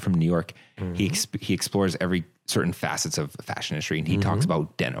clothing designer from New York. He explores every certain facets of fashion industry, and he talks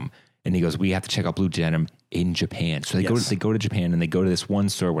about denim. And he goes, we have to check out blue denim in Japan. So they go to Japan and they go to this one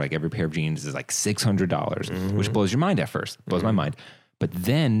store where like every pair of jeans is like $600, which blows your mind at first, blows my mind. But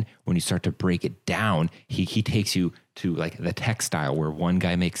then when you start to break it down, he takes you to like the textile where one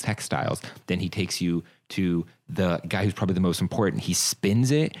guy makes textiles. Then he takes you to the guy who's probably the most important. He spins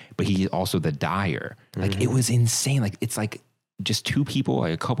it, but he's also the dyer. Like it was insane. Like it's like just two people,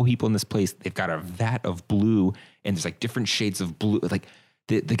 like a couple people in this place. They've got a vat of blue, and there's like different shades of blue. Like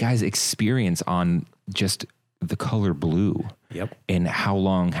the guy's experience on just the color blue. Yep. And how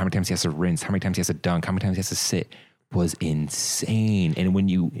many times he has to rinse, how many times he has to dunk, how many times he has to sit was insane. And when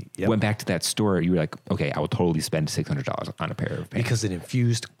you went back to that store, you were like, okay, I will totally spend $600 on a pair of pants. Because it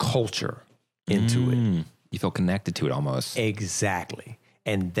infused culture into it. You felt connected to it almost. Exactly.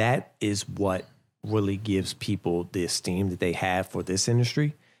 And that is what really gives people the esteem that they have for this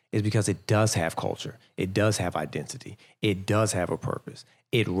industry, is because it does have culture. It does have identity. It does have a purpose.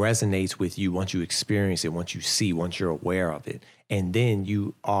 It resonates with you once you experience it, once you see, once you're aware of it. And then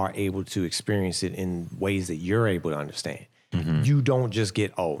you are able to experience it in ways that you're able to understand. You don't just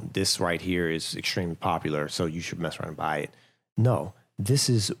get, oh, this right here is extremely popular, so you should mess around and buy it. No, this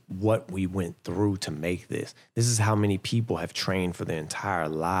is what we went through to make this. This is how many people have trained for their entire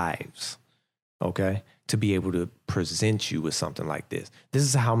lives, okay, to be able to present you with something like this. This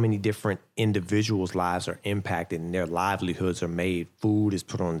is how many different individuals' lives are impacted and their livelihoods are made. Food is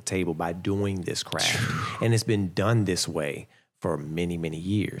put on the table by doing this craft. And it's been done this way for many, many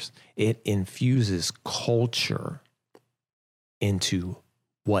years. It infuses culture into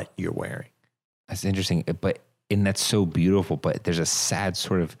what you're wearing. That's interesting, and that's so beautiful. But there's a sad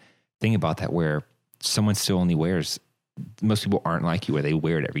sort of thing about that where someone still only wears. Most people aren't like you, where they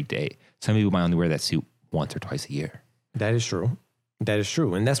wear it every day. Some people might only wear that suit once or twice a year. That is true. That is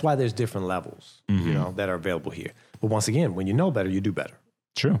true, and that's why there's different levels, you know, that are available here. But once again, when you know better, you do better.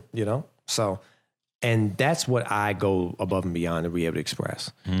 True. You know, so. And that's what I go above and beyond to be able to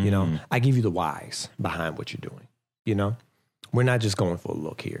express. You know, I give you the whys behind what you're doing. You know, we're not just going for a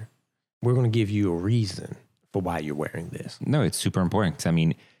look here. We're going to give you a reason for why you're wearing this. No, it's super important. 'Cause I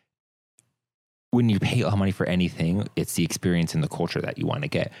mean, when you pay all money for anything, it's the experience and the culture that you want to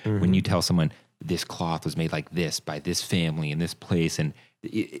get. When you tell someone this cloth was made like this by this family in this place, and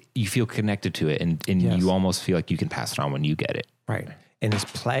you feel connected to it, and you almost feel like you can pass it on when you get it. Right. And it's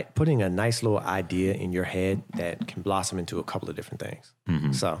putting a nice little idea in your head that can blossom into a couple of different things.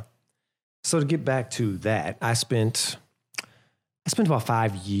 So to get back to that, I spent about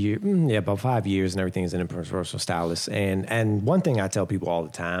 5 years, about 5 years and everything as an personal stylist. And one thing I tell people all the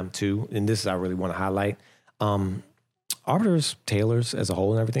time too, and this is I really want to highlight, arbiters, tailors as a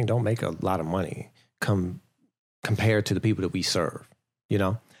whole and everything don't make a lot of money compared to the people that we serve, you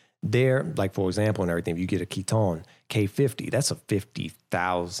know? They're like, for example, and everything, if you get a Keton K50, that's a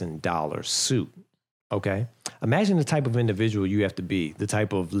 $50,000 suit. Okay. Imagine the type of individual you have to be, the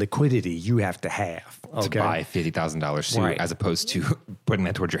type of liquidity you have to have. Okay. To buy a $50,000 suit as opposed to putting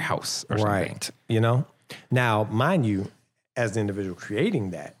that towards your house or something. Right. You know, now, mind you, as the individual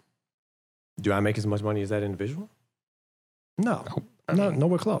creating that, do I make as much money as that individual? No,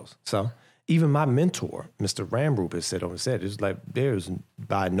 nowhere close. So even my mentor, Mr. Ramroop, has said, it's like, there's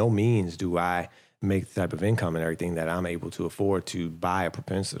by no means do I make the type of income and everything that I'm able to afford to buy a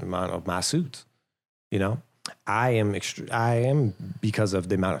propensity amount of my suits. You know, I am because of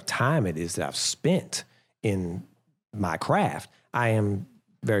the amount of time it is that I've spent in my craft, I am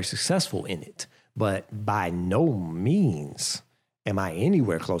very successful in it. But by no means am I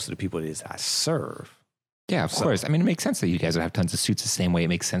anywhere close to the people that it is I serve. Yeah, of course. I mean, it makes sense that you guys would have tons of suits the same way. It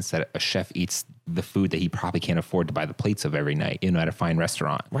makes sense that a chef eats the food that he probably can't afford to buy the plates of every night, you know, at a fine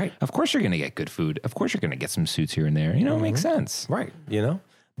restaurant. Right. Of course you're going to get good food. Of course you're going to get some suits here and there. You know, it makes sense. Right. You know,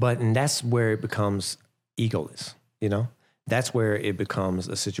 and that's where it becomes egoless, you know? That's where it becomes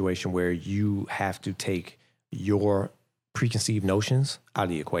a situation where you have to take your preconceived notions out of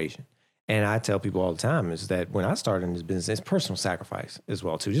the equation. And I tell people all the time is that when I started in this business, it's personal sacrifice as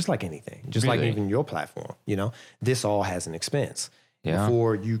well, too, just like anything, just like even your platform, you know, this all has an expense. Yeah.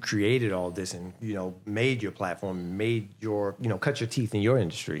 Before you created all this and, you know, made your platform, made your, you know, cut your teeth in your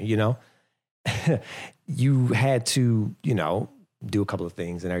industry, you know, you had to, you know, do a couple of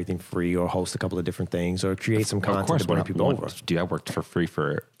things and everything free, or host a couple of different things, or create some content to bring people over. Dude, I worked for free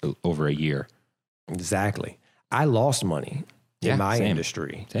for over a year. Exactly. I lost money in my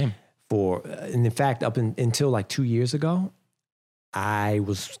industry. Same. And in fact, until like 2 years ago, I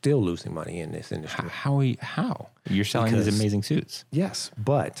was still losing money in this industry. How? You're selling these amazing suits. Yes,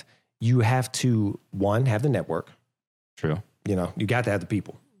 but you have to, one, have the network. True. You know, you got to have the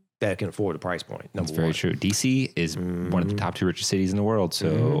people that can afford the price point. That's very true. DC is one of the top 2 richest cities in the world.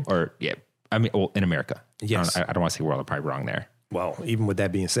 So, in America. Yes. I don't want to say world. I'm probably wrong there. Well, even with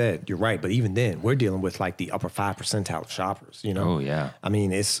that being said, you're right. But even then, we're dealing with like the upper 5 percentile of shoppers, you know? Oh, yeah. I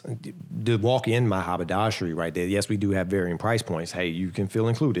mean, it's to walk in my haberdashery right there. Yes, we do have varying price points. Hey, you can feel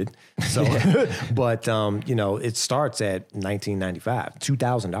included. So, but, you know, it starts at $19.95,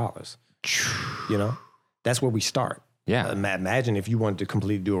 $2,000. You know, that's where we start. Yeah. Imagine if you wanted to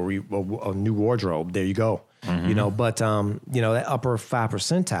completely do a new wardrobe. There you go. You know, but that upper 5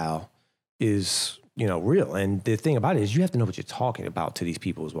 percentile is, real. And the thing about it is you have to know what you're talking about to these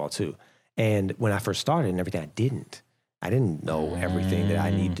people as well too. And when I first started and everything, I didn't know everything that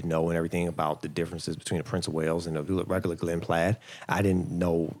I need to know and everything about the differences between a Prince of Wales and a regular Glen Plaid. I didn't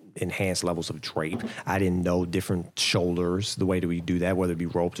know enhanced levels of drape. I didn't know different shoulders, the way that we do that, whether it be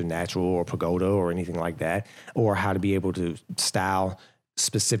roped or natural or pagoda or anything like that, or how to be able to style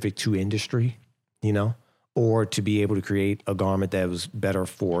specific to industry, or to be able to create a garment that was better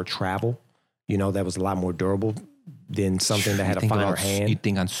for travel, that was a lot more durable than something that had a finer hand. You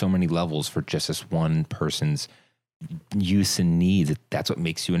think on so many levels for just this one person's use and needs. That's what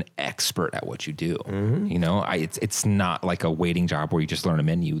makes you an expert at what you do. It's not like a waiting job where you just learn a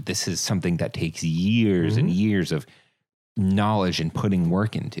menu. This is something that takes years and years of knowledge and putting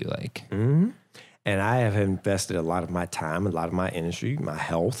work into. And I have invested a lot of my time, a lot of my energy, my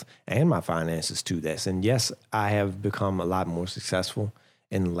health, and my finances to this. And yes, I have become a lot more successful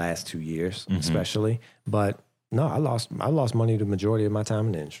in the last 2 years, especially. But no, I lost money the majority of my time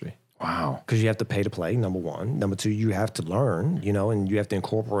in the industry. Wow. Because you have to pay to play, number one. Number two, you have to learn, and you have to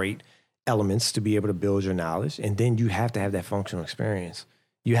incorporate elements to be able to build your knowledge. And then you have to have that functional experience.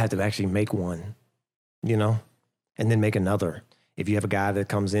 You have to actually make one, and then make another. If you have a guy that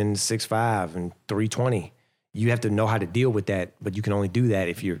comes in 6'5" and 320, you have to know how to deal with that, but you can only do that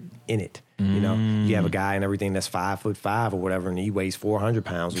if you're in it. You have a guy and everything that's 5'5" or whatever, and he weighs 400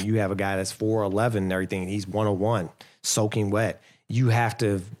 pounds, or you have a guy that's 4'11" and everything, and he's 101, soaking wet. You have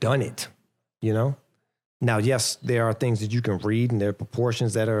to have done it, Now, yes, there are things that you can read and there are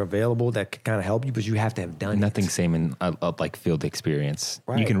proportions that are available that can kind of help you, but you have to have done Nothing it. same in like field experience.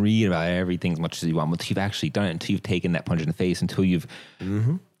 Right. You can read about everything as much as you want, but until you've actually done it, until you've taken that punch in the face, until you've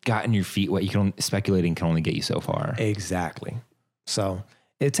gotten your feet wet, speculating can only get you so far. Exactly. So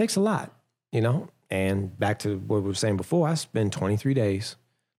it takes a lot, And back to what we were saying before, I spend 23 days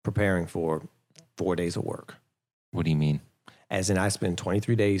preparing for 4 days of work. What do you mean? As in, I spend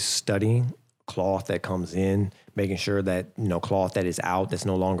 23 days studying cloth that comes in, making sure that, cloth that is out, that's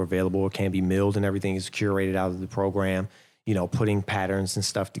no longer available, it can be milled and everything is curated out of the program, putting patterns and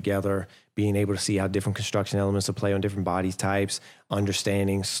stuff together, being able to see how different construction elements will play on different body types,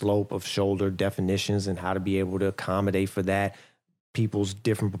 understanding slope of shoulder definitions and how to be able to accommodate for that, people's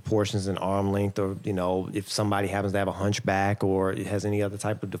different proportions in arm length, or, if somebody happens to have a hunchback or it has any other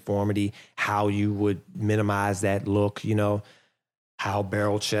type of deformity, how you would minimize that look, how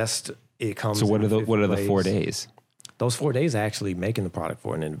barrel chest it comes. So what are the 4 days? Those 4 days are actually making the product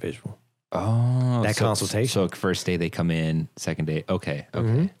for an individual. Oh, that consultation. So first day they come in, second day. Okay.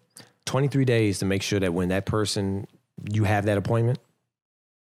 23 days to make sure that when that person, you have that appointment,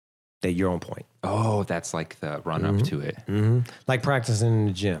 that you're on point. Oh, that's like the run up to it. Like practicing in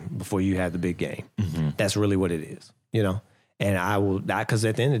the gym before you have the big game. That's really what it is, And I will, because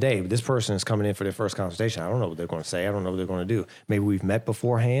at the end of the day, this person is coming in for their first consultation. I don't know what they're going to say. I don't know what they're going to do. Maybe we've met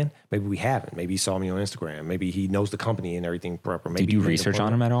beforehand. Maybe we haven't. Maybe he saw me on Instagram. Maybe he knows the company and everything proper. Maybe Did you research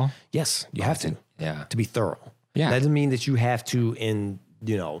on him at all? Yes, you have to. Yeah. To be thorough. Yeah. That doesn't mean that you have to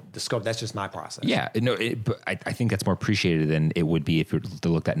the scope. That's just my process. Yeah. No, but I think that's more appreciated than it would be if you were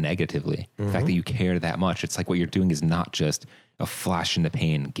looked at negatively. The fact that you care that much. It's like what you're doing is not just a flash in the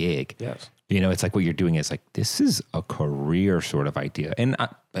pan gig. Yes. It's like what you're doing is like, this is a career sort of idea. And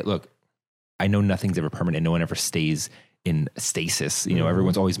look, I know nothing's ever permanent. No one ever stays in stasis.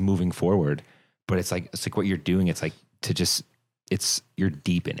 Everyone's always moving forward. But it's like what you're doing. It's like you're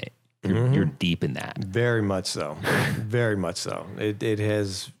deep in it. You're deep in that. Very much so. Very much so. It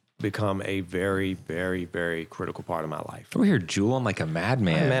has become a very, very, very critical part of my life. Over here, juuling like a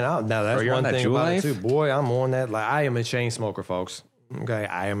madman. Hey, man, now that's you're one on that thing Juul about life? it too. Boy, I'm on that. Like, I am a chain smoker, folks. Okay,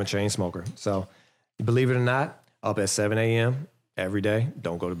 I am a chain smoker. So, believe it or not, up at 7 a.m. every day.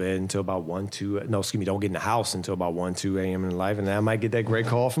 Don't go to bed until about 1, 2. No, excuse me. Don't get in the house until about 1, 2 a.m. in life. And then I might get that great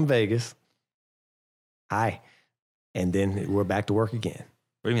call from Vegas. Hi. And then we're back to work again.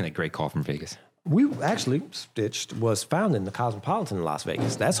 What do you mean, that great call from Vegas? We actually, Stitched was founded in the Cosmopolitan in Las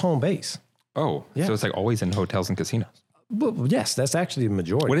Vegas. That's home base. Oh, Yeah. so it's like always in hotels and casinos. But yes, that's actually the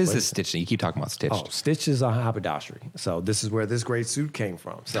majority. What is But- this Stitch? You keep talking about Stitched. Oh, Stitch is a haberdashery. So this is where this great suit came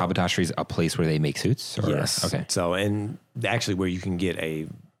from. So, Haberdashery is a place where they make suits? Or? yes. Okay. So, and actually where you can get a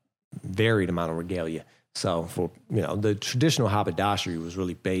varied amount of regalia. So for, the traditional haberdashery was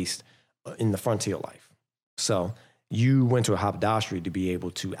really based in the frontier life. So you went to a haberdashery to be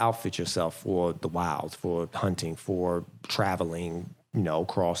able to outfit yourself for the wild, for hunting, for traveling,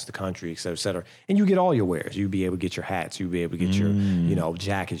 across the country, et cetera, et cetera. And you get all your wares. You'd be able to get your hats. You'd be able to get your,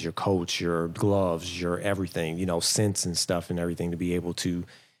 jackets, your coats, your gloves, your everything, scents and stuff and everything to be able to,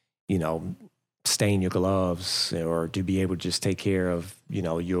 stain your gloves or to be able to just take care of,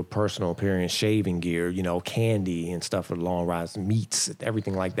 your personal appearance, shaving gear, candy and stuff for the long rides, meats,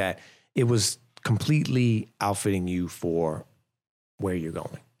 everything like that. It was completely outfitting you for where you're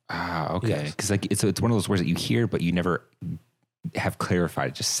going. Ah, okay. Because it's one of those words that you hear, but you never have clarified.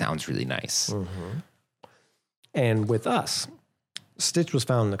 It just sounds really nice. Mm-hmm. And with us, Stitch was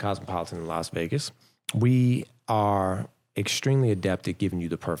found in the Cosmopolitan in Las Vegas. We are extremely adept at giving you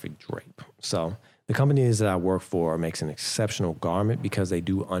the perfect drape. So the companies that I work for makes an exceptional garment because they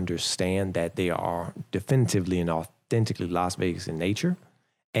do understand that they are definitively and authentically Las Vegas in nature.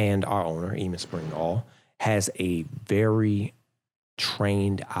 And our owner, Eamon Springall, has a very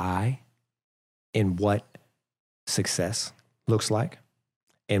trained eye in what success looks like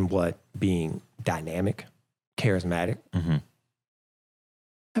and what being dynamic, charismatic, having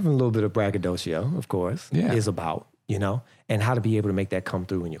a little bit of braggadocio, of course, is about, and how to be able to make that come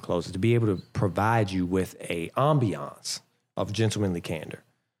through in your clothes, to be able to provide you with a ambiance of gentlemanly candor,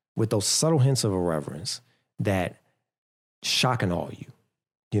 with those subtle hints of irreverence that shock and awe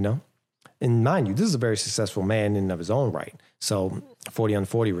you, And mind you, this is a very successful man in and of his own right. So 40 on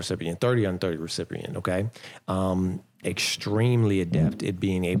 40 recipient, 30 on 30 recipient, okay? Extremely adept at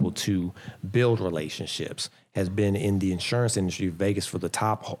being able to build relationships, has been in the insurance industry of Vegas for the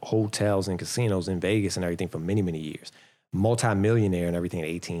top hotels and casinos in Vegas and everything for many, many years. Multi-millionaire and everything at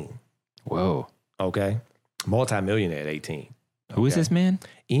 18. Whoa. Okay? Multi-millionaire at 18. Who is this man?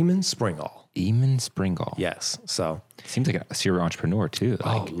 Eamon Springall. Eamon Springall. Yes. So seems like a serial entrepreneur too.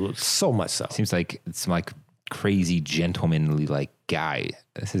 So much so. Seems like it's like crazy gentlemanly guy.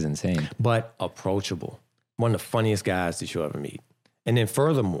 This is insane. But approachable. One of the funniest guys that you'll ever meet. And then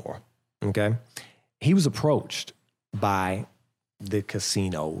furthermore, okay, he was approached by the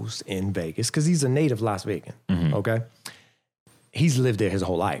casinos in Vegas because he's a native Las Vegan. Okay. He's lived there his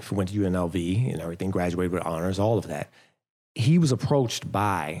whole life. Went to UNLV and everything, graduated with honors, all of that. He was approached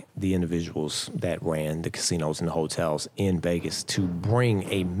by the individuals that ran the casinos and the hotels in Vegas to bring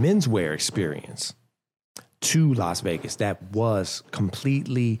a menswear experience to Las Vegas that was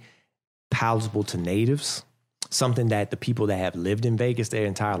completely palatable to natives, something that the people that have lived in Vegas their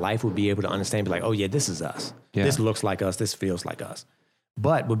entire life would be able to understand, be like, oh yeah, this is us. Yeah. This looks like us. This feels like us.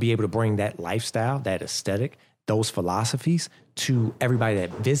 But would be able to bring that lifestyle, that aesthetic, those philosophies to everybody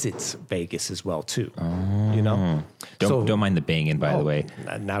that visits Vegas as well too. Don't mind the banging, by the way.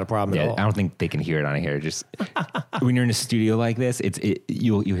 Not a problem at all. I don't think they can hear it on here. Just when you're in a studio like this,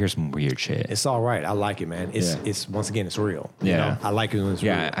 you'll hear some weird shit. It's all right. I like it, man. It's once again, it's real. I like it when it's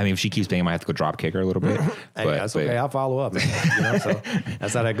real. Yeah, I mean, if she keeps banging, I might have to go drop kick her a little bit. Hey, that's okay. I'll follow up. So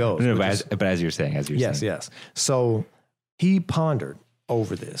that's how that goes. No, but as you're saying, yes. So he pondered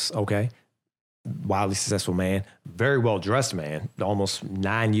over this. Okay. Wildly successful man, very well dressed man, almost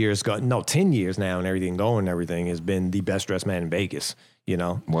 10 years now and everything going and everything, has been the best dressed man in Vegas,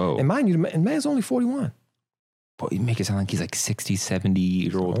 Whoa. And mind you, the man's only 41. But you make it sound like he's like 60,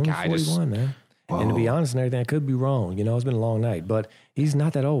 70-year-old guy. 41, man. Whoa. And to be honest and everything, I could be wrong. It's been a long night, but he's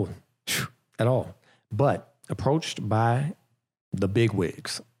not that old at all. But approached by the big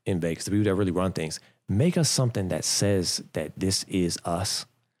wigs in Vegas, the people that really run things, make us something that says that this is us,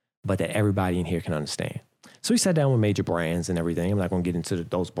 but that everybody in here can understand. So he sat down with major brands and everything. I'm not going to get into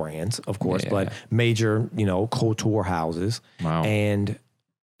those brands, of course, but major, couture houses. Wow. And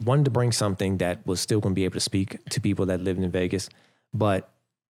wanted to bring something that was still going to be able to speak to people that lived in Vegas, but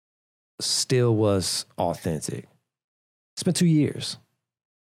still was authentic. Spent 2 years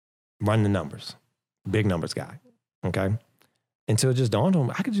running the numbers, big numbers guy, okay? Until it just dawned on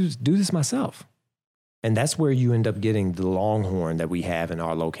him, I could just do this myself. And that's where you end up getting the Longhorn that we have in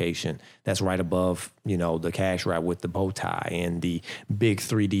our location. That's right above, the cash wrap with the bow tie and the big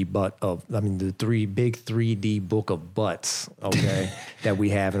 3D the big 3D book of butts, okay, that we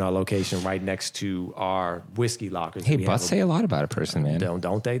have in our location right next to our whiskey lockers. Hey, butts say a lot about a person, man.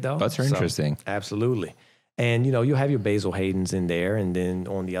 Don't they, though? Butts are interesting. Absolutely. And, you'll have your Basil Haydens in there. And then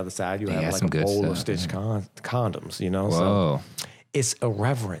on the other side, you'll have like a bowl of Stitch condoms, Whoa. So it's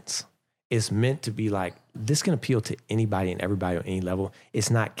irreverence. It's meant to be like, this can appeal to anybody and everybody on any level. It's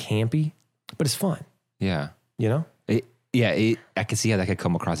not campy, but it's fun. Yeah. I can see how that could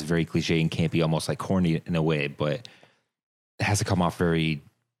come across very cliche and campy, almost like corny in a way, but it has to come off very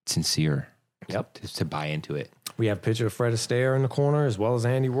sincere. Yep. To buy into it. We have a picture of Fred Astaire in the corner as well as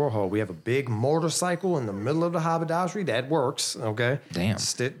Andy Warhol. We have a big motorcycle in the middle of the haberdashery. That works, okay? Damn.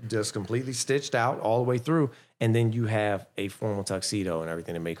 Just completely stitched out all the way through. And then you have a formal tuxedo and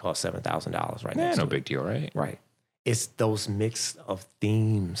everything that may cost $7,000 right now. Yeah, no big deal, right? Right. It's those mix of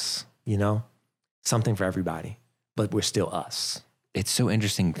themes, you know, something for everybody, but we're still us. It's so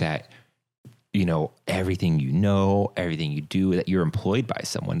interesting that, you know, everything you know, everything you do, that you're employed by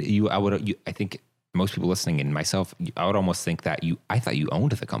someone. I think most people listening and myself, I would almost think that I thought you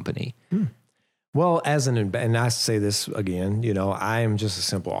owned the company. Well, and I say this again, you know, I am just a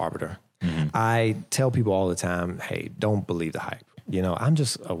simple arbiter. I tell people all the time, hey, don't believe the hype. You know, I'm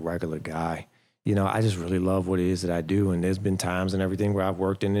just a regular guy. You know, I just really love what it is that I do. And there's been times and everything where I've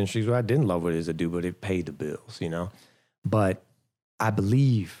worked in industries where I didn't love what it is I do, but it paid the bills, you know. But I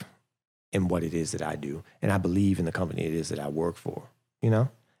believe in what it is that I do. And I believe in the company it is that I work for, you know.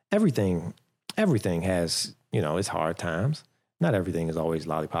 Everything has, you know, it's hard times. Not everything is always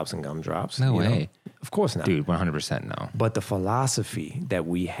lollipops and gumdrops. No way. Know? Of course not. Dude, 100% no. But the philosophy that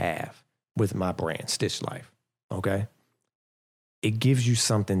we have with my brand, Stitch Life, okay, it gives you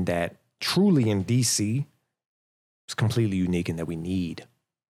something that truly in DC is completely unique and that we need,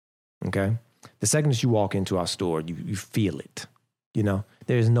 okay? The second that you walk into our store, you feel it, you know?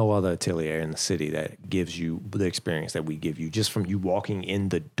 There's no other atelier in the city that gives you the experience that we give you just from you walking in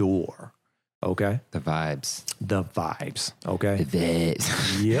the door, okay? The vibes. The vibes, okay? The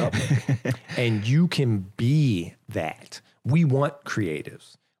vibes. Yep. And you can be that. We want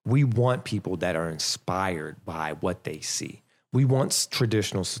creatives. We want people that are inspired by what they see. We want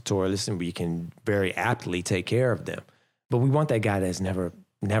traditional sartorialists, and we can very aptly take care of them. But we want that guy that's never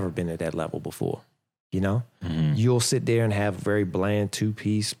been at that level before. You know, you'll sit there and have a very bland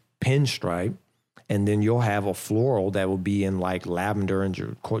 2-piece pinstripe, and then you'll have a floral that will be in like lavender and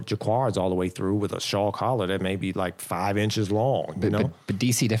jacquards all the way through with a shawl collar that may be like 5 inches long. You know, but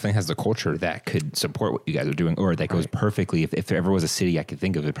DC definitely has the culture that could support what you guys are doing, or that goes perfectly. If there ever was a city I could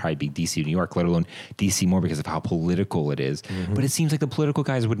think of, it'd probably be DC, New York, let alone DC more because of how political it is. But it seems like the political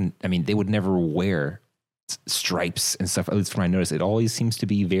guys they would never wear stripes and stuff. At least from what I noticed, it always seems to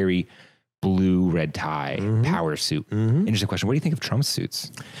be very blue, red tie, power suit. Interesting question. What do you think of Trump's suits?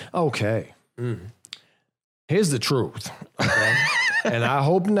 Okay. Here's the truth. Okay? And I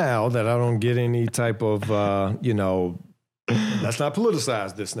hope now that I don't get any type of, let's not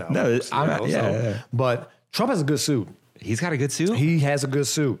politicize this now. No, But Trump has a good suit. He's got a good suit? He has a good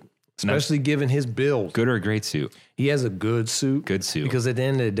suit, especially given his build. Good or a great suit? He has a good suit. Good suit. Because at the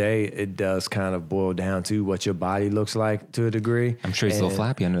end of the day, it does kind of boil down to what your body looks like to a degree. I'm sure he's a little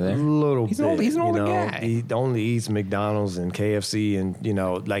flappy under there. He's an older guy. He only eats McDonald's and KFC and,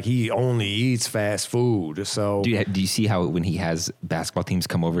 he only eats fast food. So do you see how when he has basketball teams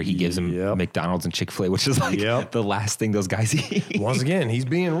come over, he gives them McDonald's and Chick-fil-A, which is like the last thing those guys eat. Once again, he's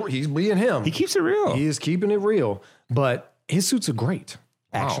being him. He keeps it real. He is keeping it real. But his suits are great.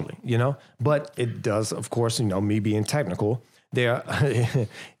 Actually, but it does, of course, me being technical,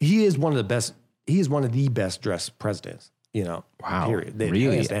 he is one of the best dressed presidents, Wow. Period.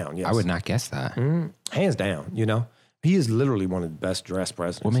 Really? Hands down, yes. I would not guess that. Hands down, he is literally one of the best dressed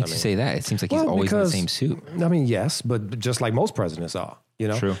presidents. What makes you say that? It seems like he's always in the same suit. I mean, yes, but just like most presidents are,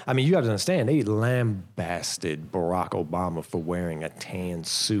 True. I mean, you have to understand, they lambasted Barack Obama for wearing a tan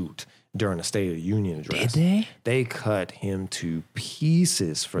suit during the State of the Union address. Did they? They cut him to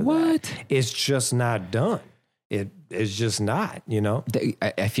pieces for What? that. It's just not done. It's just not,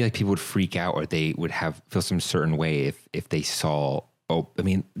 I feel like people would freak out, or they would feel some certain way if they saw,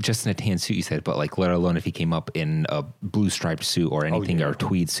 just in a tan suit, you said, but like, let alone if he came up in a blue striped suit or anything, or a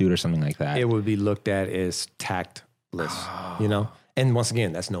tweed suit or something like that. It would be looked at as tactless, And once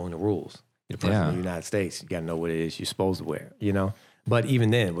again, that's knowing the rules. You're the president of the United States. You got to know what it is you're supposed to wear, But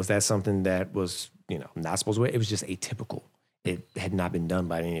even then, was that something that was, not supposed to wear? It was just atypical. It had not been done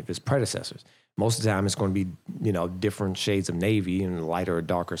by any of his predecessors. Most of the time, it's going to be, different shades of navy and lighter or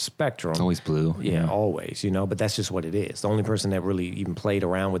darker spectrum. It's always blue. Yeah, always, But that's just what it is. The only person that really even played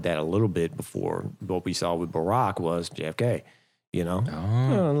around with that a little bit before what we saw with Barack was JFK,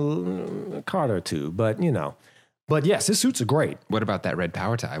 Carter too, but, But yes, his suits are great. What about that red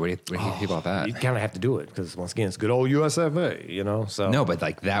power tie? What do you think about that? You kind of have to do it because once again, it's good old USFA, So no, but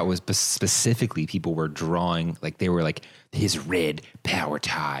like that was specifically people were drawing, like they were like his red power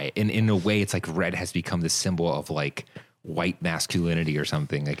tie, and in a way, it's like red has become the symbol of like white masculinity or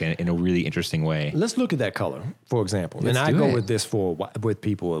something, like in a really interesting way. Let's look at that color, for example, and I go with this with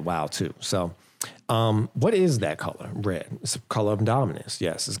people a while too. So. What is that color? Red. It's a color of dominance.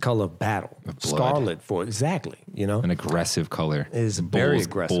 Yes, it's a color of battle. Scarlet exactly. An aggressive color. It is a very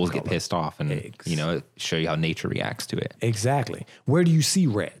aggressive. Bulls color. get pissed off, and show you how nature reacts to it. Exactly. Where do you see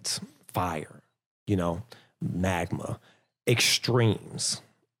reds? Fire. Magma, extremes.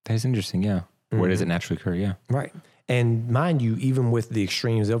 That's interesting. Yeah. Where does it naturally occur? Yeah. Right. And mind you, even with the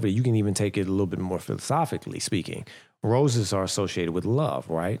extremes of it, you can even take it a little bit more philosophically speaking. Roses are associated with love,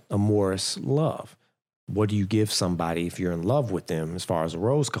 right? Amorous love. What do you give somebody if you're in love with them as far as a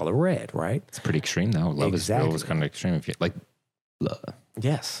rose color? Red, right? It's pretty extreme though. Love Exactly. is kind of extreme. If you like love.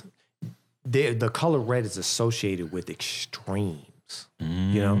 Yes. The color red is associated with extremes,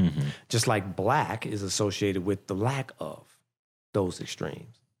 you know? Just like black is associated with the lack of those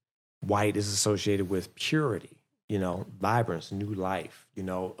extremes. White is associated with purity, you know, vibrance, new life, you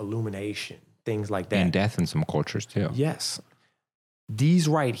know, illumination, things like that. And death in some cultures too. Yes. These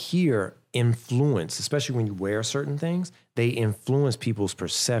right here influence, especially when you wear certain things, they influence people's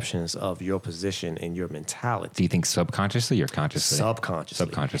perceptions of your position and your mentality. Do you think subconsciously or consciously?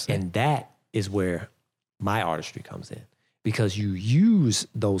 Subconsciously. And that is where my artistry comes in, because you use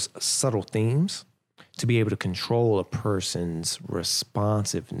those subtle themes to be able to control a person's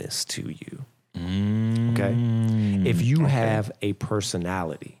responsiveness to you. Okay? If you have a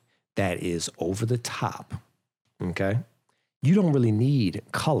personality that is over the top, okay, you don't really need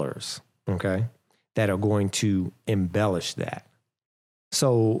colors, okay, that are going to embellish that.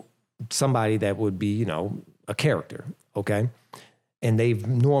 So somebody that would be, you know, a character, okay, and they've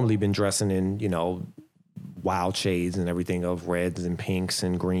normally been dressing in, you know, wild shades and everything of reds and pinks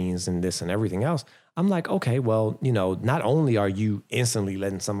and greens and this and everything else. I'm like, okay, well, you know, not only are you instantly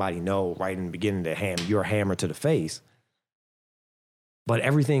letting somebody know right in the beginning that you're a hammer to the face, but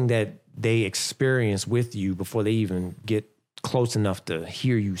everything that they experience with you before they even get close enough to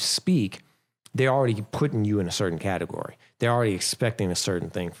hear you speak, they're already putting you in a certain category. They're already expecting a certain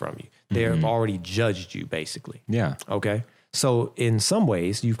thing from you. They've already judged you, basically. Yeah. Okay. So in some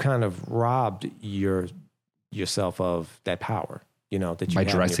ways, you've kind of robbed yourself of that power, you know, that you by have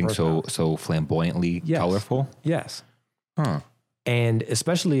in your dressing personality. so flamboyantly Yes. colorful. Yes. Huh. And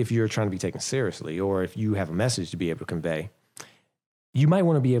especially if you're trying to be taken seriously, or if you have a message to be able to convey, you might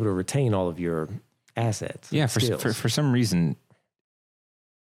want to be able to retain all of your assets. Yeah. skills. For some reason,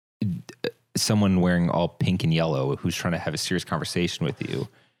 someone wearing all pink and yellow who's trying to have a serious conversation with you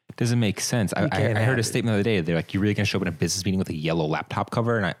doesn't make sense. I heard a statement the other day. They're like, "You're really going to show up in a business meeting with a yellow laptop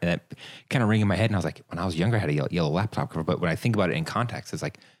cover?" And that kind of rang in my head. And I was like, when I was younger, I had a yellow laptop cover. But when I think about it in context, it's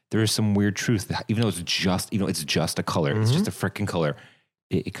like there is some weird truth that even though it's just, you know, it's just a color, it's just a freaking color.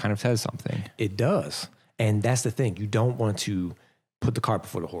 It kind of says something. It does. And that's the thing. You don't want to put the cart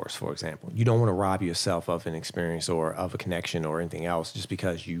before the horse, for example. You don't want to rob yourself of an experience or of a connection or anything else just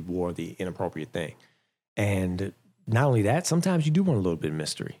because you wore the inappropriate thing. And not only that, sometimes you do want a little bit of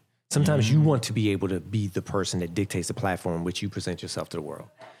mystery. Sometimes you want to be able to be the person that dictates the platform in which you present yourself to the world.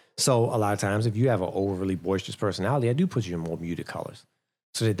 So a lot of times, if you have an overly boisterous personality, I do put you in more muted colors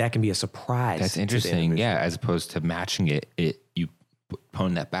so that can be a surprise. That's interesting. Yeah. As opposed to matching it, you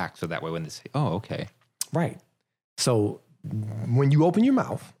pone that back. So that way when they say, oh, okay. Right. So when you open your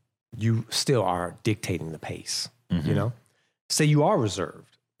mouth, you still are dictating the pace, you know? Say you are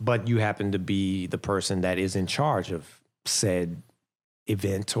reserved, but you happen to be the person that is in charge of said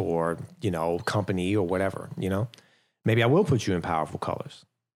event or, you know, company or whatever, you know? Maybe I will put you in powerful colors,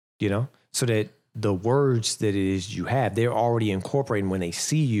 you know? So that the words that it is you have, they're already incorporating when they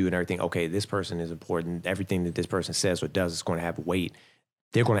see you and everything. Okay, this person is important. Everything that this person says or does is going to have weight.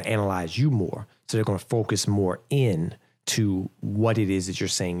 They're going to analyze you more. So they're going to focus more in to what it is that you're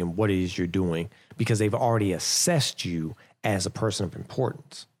saying and what it is you're doing because they've already assessed you as a person of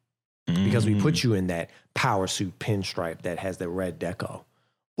importance. Because we put you in that power suit pinstripe that has the red deco.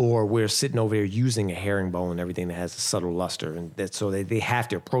 Or we're sitting over there using a herringbone and everything that has a subtle luster. And that, so they have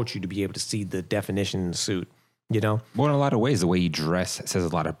to approach you to be able to see the definition in the suit, you know? Well, in a lot of ways, the way you dress says a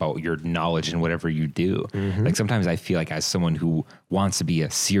lot about your knowledge and whatever you do. Like sometimes I feel like as someone who wants to be a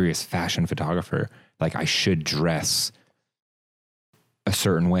serious fashion photographer, like I should dress a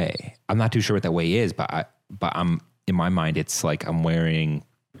certain way. I'm not too sure what that way is, but I'm in my mind, it's like I'm wearing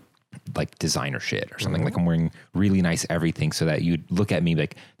like designer shit or something. Like I'm wearing really nice everything so that you'd look at me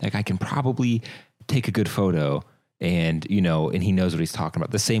like I can probably take a good photo and, you know, and he knows what he's talking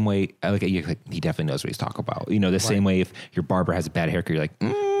about. The same way I look at you, like he definitely knows what he's talking about. You know, the same way if your barber has a bad haircut, you're like,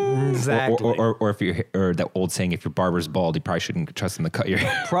 Exactly. Or if you're, or that old saying, if your barber's bald, you probably shouldn't trust him to cut your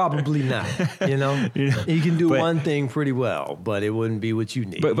hair. Probably not. You know, you can do one thing pretty well, but it wouldn't be what you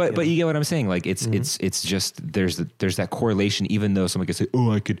need. But you get what I'm saying? Like it's just, there's that correlation, even though someone could say,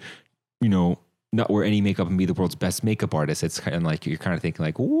 oh, I could, you know, not wear any makeup and be the world's best makeup artist. It's kind of like, you're kind of thinking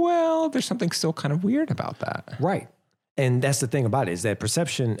like, well, there's something still kind of weird about that. Right. And that's the thing about it is that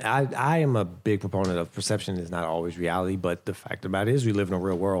perception, I am a big proponent of perception is not always reality, but the fact about it is we live in a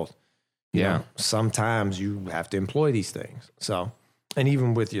real world. You know, sometimes you have to employ these things. So, and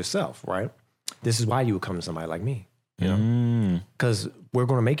even with yourself, right? This is why you would come to somebody like me, you know, because we're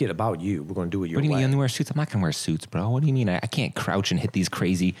going to make it about you. We're going to do it your What do you way. mean you only wear suits? I'm not going to wear suits, bro. What do you mean? I can't crouch and hit these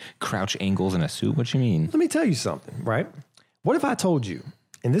crazy crouch angles in a suit. What do you mean? Let me tell you something, right? What if I told you,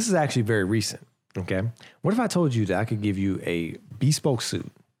 and this is actually very recent, okay? What if I told you that I could give you a bespoke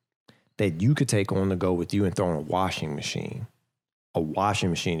suit that you could take on the go with you and throw in a washing machine? A washing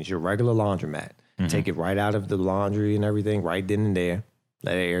machine is your regular laundromat. Take it right out of the laundry and everything, right then and there,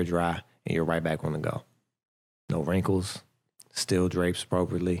 let it air dry, and you're right back on the go. No wrinkles, still drapes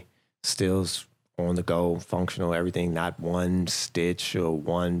appropriately, still's on the go, functional, everything, not one stitch or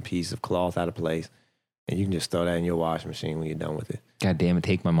one piece of cloth out of place. And you can just throw that in your washing machine when you're done with it. God damn it,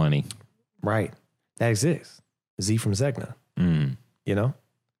 take my money. Right. That exists. Z from Zegna. You know?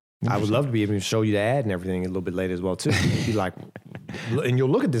 I would love to be able to show you the ad and everything a little bit later as well, too. You'd be like, and you'll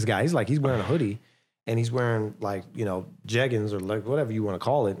look at this guy. He's wearing a hoodie and he's wearing like, you know, jeggings or like whatever you want to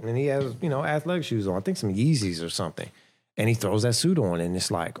call it. And he has, you know, athletic shoes on. I think some Yeezys or something. And he throws that suit on and it's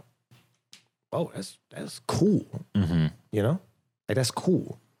like, oh, that's cool. You know? Like, that's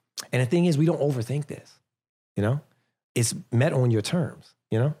cool. And the thing is, we don't overthink this. You know? It's met on your terms.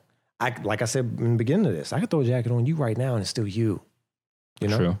 You know? Like I said in the beginning of this, I could throw a jacket on you right now and it's still you. You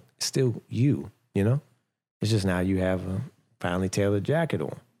know? True. It's still you, you know? It's just now you have a finely tailored jacket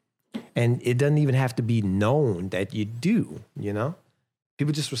on. And it doesn't even have to be known that you do, you know?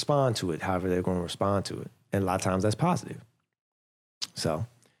 People just respond to it however they're going to respond to it. And a lot of times that's positive. So,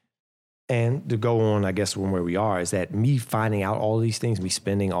 and to go on, I guess, from where we are, is that me finding out all these things, me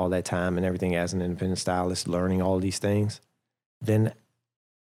spending all that time and everything as an independent stylist, learning all these things, then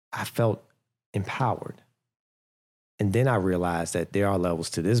I felt empowered. And then I realized that there are levels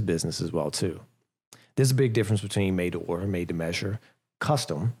to this business as well, too. There's a big difference between made to order, made to measure,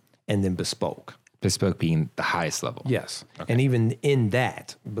 custom, and then bespoke. Bespoke being the highest level. Yes. Okay. And even in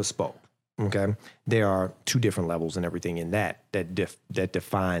that, bespoke, okay, there are two different levels and everything in that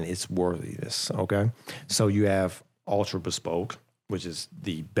define its worthiness, okay? So you have ultra bespoke, which is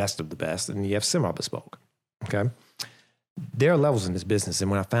the best of the best, and you have semi-bespoke, okay? There are levels in this business,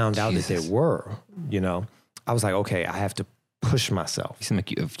 and when I found out that there were, you know, I was like, okay, I have to push myself. You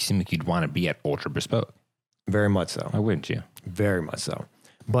seem like you'd want to be at ultra bespoke. Very much so. Why wouldn't you? Very much so.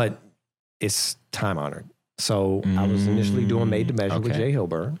 But it's time honored. So I was initially doing made to measure with Jay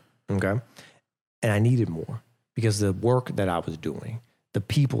Hilburn. Okay. And I needed more because the work that I was doing, the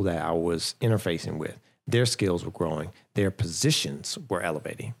people that I was interfacing with, their skills were growing, their positions were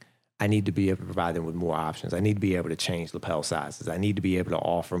elevating. I need to be able to provide them with more options. I need to be able to change lapel sizes. I need to be able to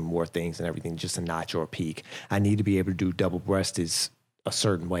offer more things and everything, just a notch or a peak. I need to be able to do double-breasted a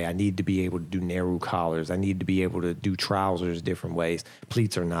certain way. I need to be able to do narrow collars. I need to be able to do trousers different ways,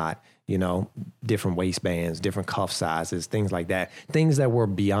 pleats or not, you know, different waistbands, different cuff sizes, things like that. Things that were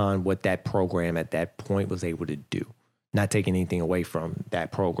beyond what that program at that point was able to do. Not taking anything away from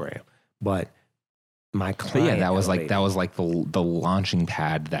that program, but my client. But yeah, that was like the launching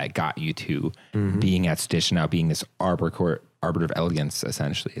pad that got you to being at Stitch, now being this arbiter of elegance,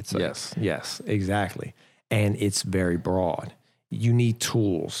 essentially. It's like, yes, exactly. And it's very broad. You need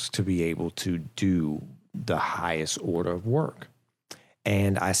tools to be able to do the highest order of work.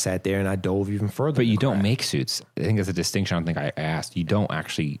 And I sat there and I dove even further. But you don't make suits. I think that's a distinction I don't think I asked. You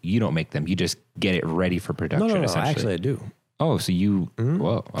don't make them. You just get it ready for production, No, essentially. actually I do. Oh, so you,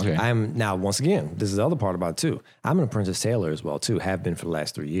 whoa, okay. I'm now, once again, this is the other part about it too. I'm an apprentice tailor as well too, have been for the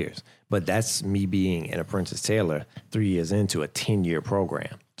last 3 years. But that's me being an apprentice tailor 3 years into a 10-year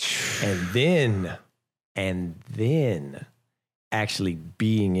program. And then actually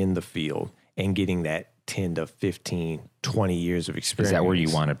being in the field and getting that 10 to 15, 20 years of experience. Is that where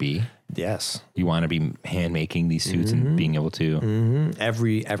you want to be? Yes. You want to be hand making these suits and being able to?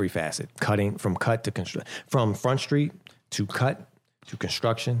 Every facet, cutting from cut to from Front Street to cut to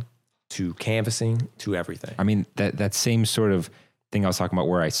construction to canvassing to everything. I mean, that same sort of thing I was talking about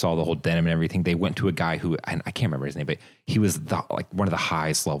where I saw the whole denim and everything. They went to a guy who, I can't remember his name, but he was one of the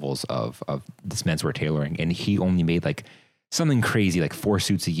highest levels of this menswear tailoring, and he only made like something crazy, like 4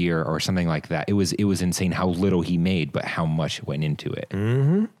 suits a year or something like that. It was insane how little he made, but how much went into it.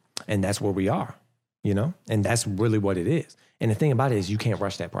 And that's where we are, you know, and that's really what it is. And the thing about it is you can't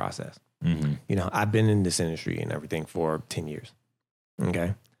rush that process. You know, I've been in this industry and everything for 10 years.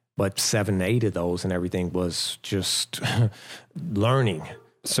 Okay. But 7, 8 of those and everything was just learning.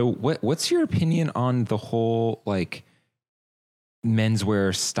 So what's your opinion on the whole, like,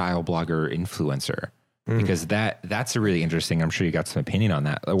 menswear style blogger influencer? Because that's a really interesting, I'm sure you got some opinion on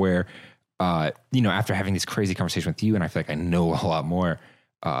that, where, you know, after having this crazy conversation with you, and I feel like I know a lot more,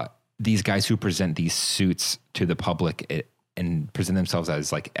 these guys who present these suits to the public, and present themselves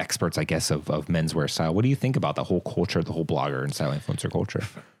as like experts, I guess, of menswear style. What do you think about the whole culture, the whole blogger and style influencer culture?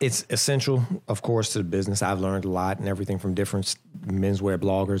 It's essential, of course, to the business. I've learned a lot and everything from different menswear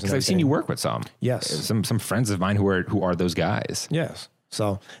bloggers. Because I've seen you work with some. Yes. Some friends of mine who are those guys. Yes.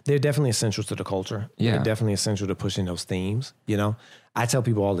 So they're definitely essential to the culture. Yeah. They're definitely essential to pushing those themes. You know, I tell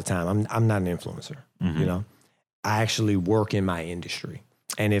people all the time, I'm not an influencer. You know, I actually work in my industry.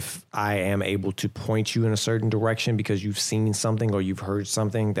 And if I am able to point you in a certain direction because you've seen something or you've heard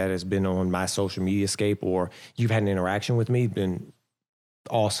something that has been on my social media scape or you've had an interaction with me, then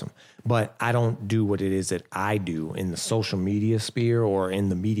awesome. But I don't do what it is that I do in the social media sphere or in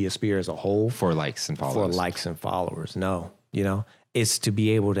the media sphere as a whole. For likes and followers. No, you know, it's to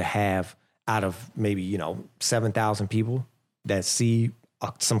be able to have out of maybe, 7,000 people that see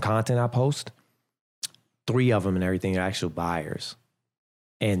some content I post, 3 of them and everything are actual buyers.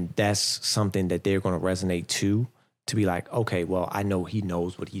 And that's something that they're going to resonate to be like, okay, well, I know he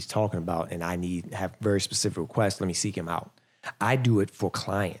knows what he's talking about and I have very specific requests. Let me seek him out. I do it for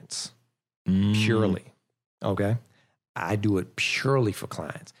clients purely. Okay. I do it purely for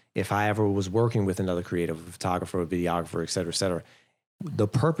clients. If I ever was working with another creative, a photographer, a videographer, et cetera, the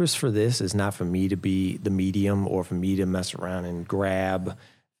purpose for this is not for me to be the medium or for me to mess around and grab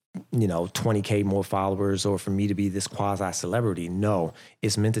 20K more followers or for me to be this quasi celebrity. No,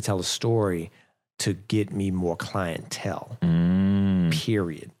 it's meant to tell a story to get me more clientele,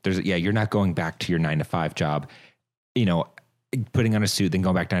 period. You're not going back to your 9-to-5 job, putting on a suit, then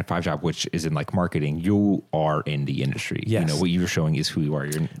going back to 9-to-5 job, which is in like marketing. You are in the industry. Yes. What you're showing is who you are.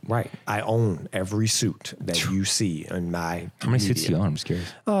 You're right. I own every suit that you see in my How many suits do you own? I'm just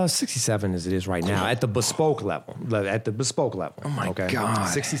curious. 67 as it is right now at the bespoke level. Oh my God.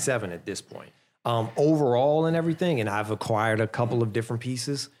 67 at this point. Overall and everything, and I've acquired a couple of different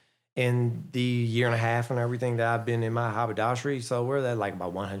pieces in the year and a half and everything that I've been in my haberdashery. So we're at like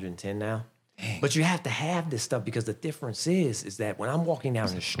about 110 now. Dang. But you have to have this stuff because the difference is that when I'm walking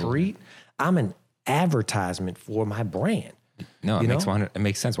down the street, I'm an advertisement for my brand. No, it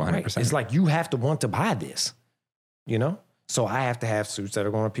makes sense 100%. Right. It's like you have to want to buy this, So I have to have suits that are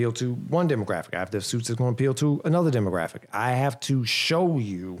going to appeal to one demographic. I have to have suits that's going to appeal to another demographic. I have to show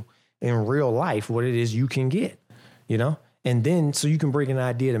you in real life what it is you can get, And then so you can bring an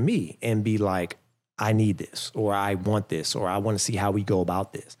idea to me and be like, I need this, or I want this, or I want to see how we go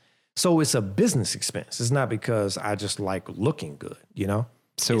about this. So it's a business expense. It's not because I just like looking good,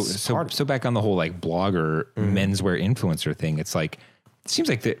 So back on the whole like blogger, menswear influencer thing, it's like, it seems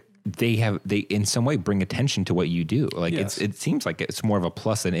like they in some way bring attention to what you do. Like it seems like it's more of a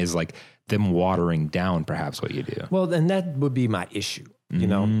plus than is like them watering down perhaps what you do. Well, then that would be my issue,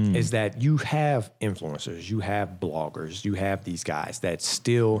 is that you have influencers, you have bloggers, you have these guys that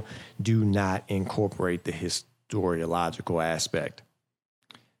still do not incorporate the historiological aspect.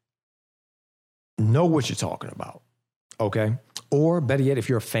 Know what you're talking about, okay? Or better yet, if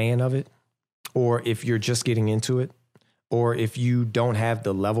you're a fan of it, or if you're just getting into it, or if you don't have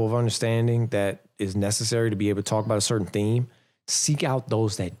the level of understanding that is necessary to be able to talk about a certain theme, seek out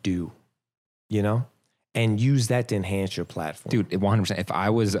those that do, and use that to enhance your platform. Dude, 100%. If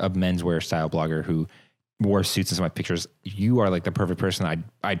I was a menswear style blogger who wore suits in some of my pictures, you are like the perfect person.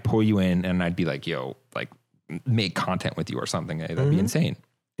 I'd pull you in and I'd be like, yo, like make content with you or something. That'd be insane.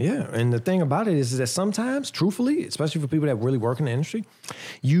 Yeah. And the thing about it is that sometimes, truthfully, especially for people that really work in the industry,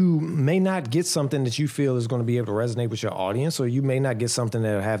 you may not get something that you feel is going to be able to resonate with your audience, or you may not get something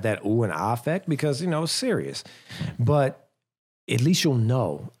that'll have that ooh and ah effect because, it's serious. But at least you'll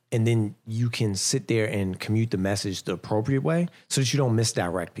know. And then you can sit there and commute the message the appropriate way so that you don't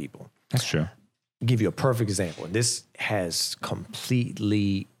misdirect people. That's true. I'll give you a perfect example. This has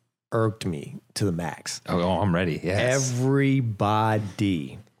completely irked me to the max. Oh, I'm ready. Yes.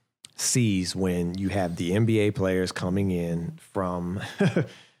 Everybody sees when you have the NBA players coming in from the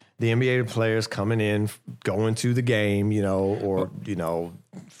NBA players coming in, going to the game, or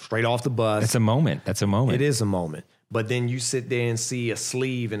straight off the bus. That's a moment. It is a moment. But then you sit there and see a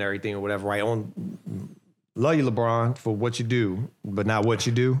sleeve and everything or whatever, right? Love you, LeBron, for what you do, but not what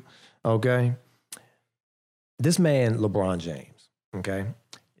you do, okay? This man, LeBron James, okay,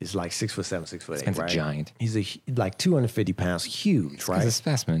 is like 6'7", 6'8", right? He's a giant. He's like 250 pounds, huge, right? He's a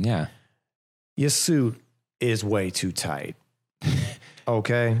specimen, yeah. Your suit is way too tight,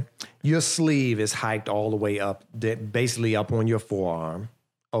 okay? Your sleeve is hiked all the way up, basically up on your forearm,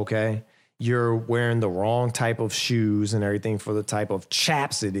 okay? You're wearing the wrong type of shoes and everything for the type of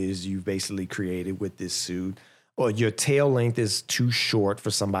chaps it is you've basically created with this suit. Or your tail length is too short for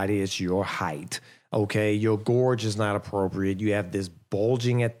somebody that's your height. Okay, your gorge is not appropriate. You have this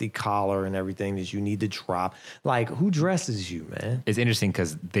bulging at the collar and everything that you need to drop. Like, who dresses you, man? It's interesting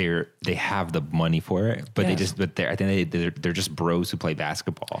because they have the money for it, but Yes. I think they're just bros who play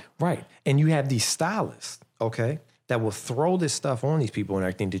basketball. Right. And you have these stylists, okay, that will throw this stuff on these people and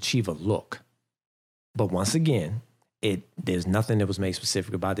everything to achieve a look. But once again, there's nothing that was made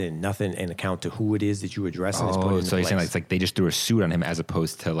specific about it, and nothing in account to who it is that you address. And Oh, so you're saying like, it's like they just threw a suit on him as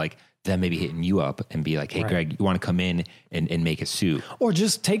opposed to like them maybe hitting you up and be like, hey, Right. Greg, you want to come in and make a suit? or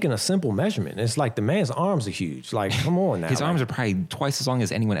just taking a simple measurement. It's like the man's arms are huge. Like, come on now. His Like, arms are probably twice as long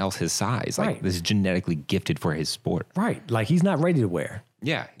as anyone else his size. Like Right. this is genetically gifted for his sport. right. Like, he's not ready to wear.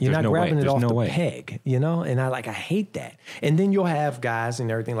 Yeah. You're not grabbing it off the way. peg, you know? And I hate that. And then you'll have guys and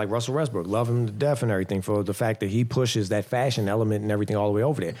everything like Russell Westbrook, love him to death and everything for the fact that he pushes that fashion element and everything all the way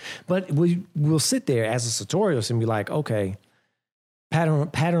over there. But we'll sit there as a sartorius and be like, okay, pattern on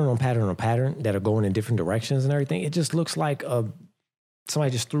pattern on pattern that are going in different directions and everything. It just looks like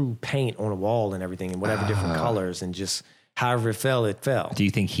somebody just threw paint on a wall and everything in whatever different colors, and just however it fell, it fell. Do you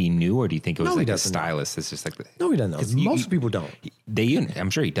think he knew, or do you think it was No, he like a doesn't know. stylist? It's just like No, he doesn't know. 'Cause Most people don't. I'm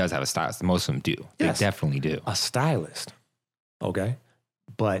sure he does have a stylist. Most of them do. Yes. They definitely do. A stylist, okay?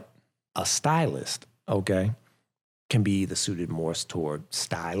 But a stylist, okay, can be either suited more toward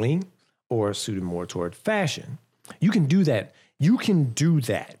styling or suited more toward fashion. You can do that. You can do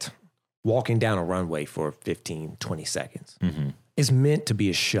that walking down a runway for 15, 20 seconds. It's meant to be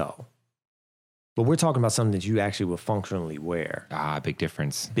a show. But we're talking about something that you actually will functionally wear. Big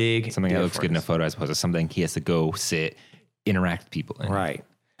difference. Big Something that looks good in a difference. photo as opposed to something he has to go sit, interact with people in. Right.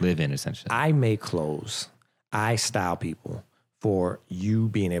 Live in, essentially. I make clothes. I style people for you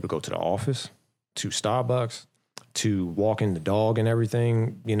being able to go to the office, to Starbucks, to walking the dog and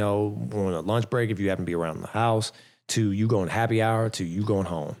everything, you know, on a lunch break if you happen to be around the house, to you going happy hour, to you going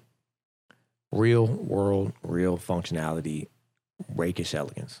home. Real world, real functionality, rakish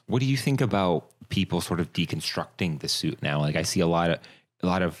elegance. What do you think about people sort of deconstructing the suit now? Like I see a lot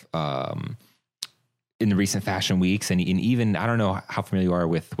of in the recent fashion weeks, and even I don't know how familiar you are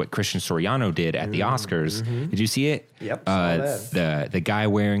with what Christian Soriano did at the Oscars. Did you see it? Yep, saw that. The guy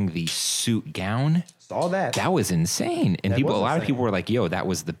wearing the suit gown. Saw that. That was insane, and That a was lot of insane. people were like, "Yo, that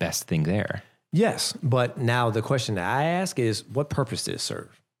was the best thing there." Yes, but now the question that I ask is, what purpose did it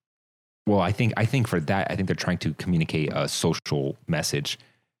serve? Well, I think for that, I think they're trying to communicate a social message.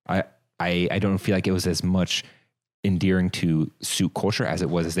 I don't feel like it was as much endearing to suit culture as it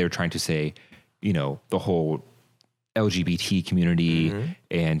was as they were trying to say, you know, the whole LGBT community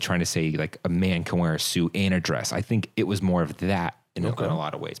and trying to say like a man can wear a suit and a dress. I think it was more of that in a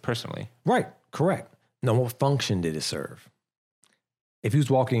lot of ways, personally. Right, correct. Now, what function did it serve? If he was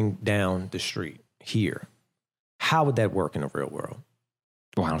walking down the street here, how would that work in the real world?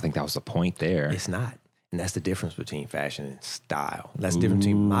 Well, I don't think that was the point there. It's not. And that's the difference between fashion and style. That's the difference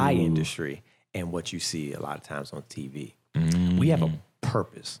between my industry and what you see a lot of times on TV. We have a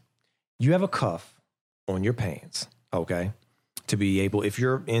purpose. You have a cuff on your pants, okay? To be able, if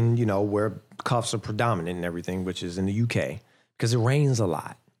you're in, you know, where cuffs are predominant and everything, which is in the UK, because it rains a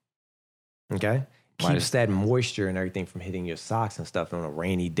lot, okay? Why Keeps that moisture and everything from hitting your socks and stuff on a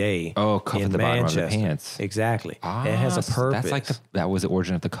rainy day. Oh, cuff in at the bottom of the Manchester. pants. Exactly. It has a so purpose. That's like that was the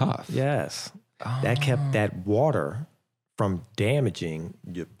origin of the cuff. Yes. That kept that water from damaging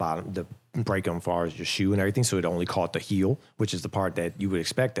your bottom, the break on far as your shoe and everything. So it only caught the heel, which is the part that you would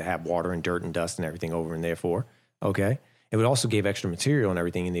expect to have water and dirt and dust and everything over in there for. Okay. It would also give extra material and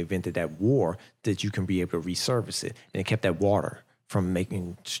everything in the event that that wore, that you can be able to resurface it. And it kept that water from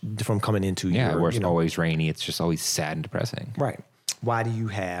coming into Yeah, your, where it's you know, always rainy. It's just always sad and depressing. right. Why do you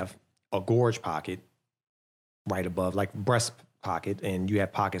have a gorge pocket right above, like breast pocket, and you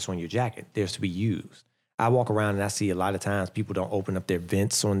have pockets on your jacket? There's to be used. I walk around and I see a lot of times people don't open up their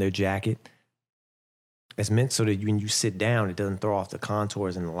vents on their jacket. It's meant so that when you sit down, it doesn't throw off the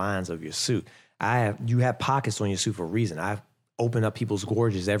contours and the lines of your suit. You have pockets on your suit for a reason. I open up people's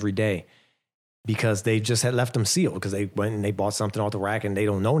gorges every day because they just had left them sealed because they went and they bought something off the rack and they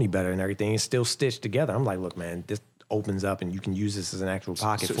don't know any better and everything. It's still stitched together. I'm like, look, man, this opens up and you can use this as an actual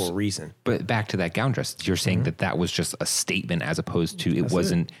pocket for a reason. But back to that gown dress, you're saying that was just a statement as opposed to it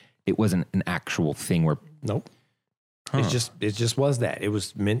wasn't an actual thing where Nope. It just was that. It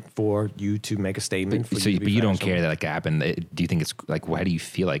was meant for you to make a statement. but you don't care that like happened. Do you think it's like, why do you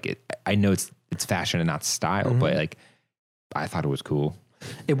feel like it? I know it's fashion and not style, but like I thought it was cool.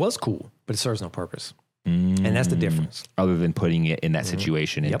 It was cool, but it serves no purpose. And that's the difference. Other than putting it in that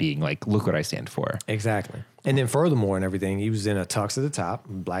situation and Yep. being like, look what I stand for. Exactly. And then furthermore and everything, he was in a tux at the top,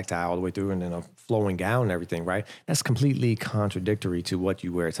 black tie all the way through, and then a flowing gown and everything, right? That's completely contradictory to what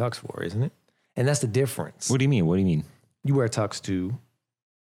you wear a tux for, isn't it? And that's the difference. What do you mean? You wear tux to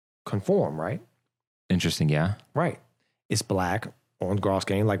conform, right? Interesting. Yeah. Right. It's black on gross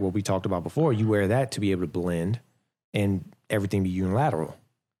game, like what we talked about before. You wear that to be able to blend and everything be unilateral.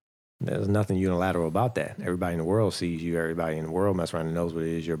 There's nothing unilateral about that. Everybody in the world sees you. Everybody in the world mess around and knows what it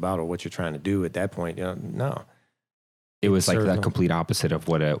is you're about or what you're trying to do at that point. No. It was like Certainly. the complete opposite of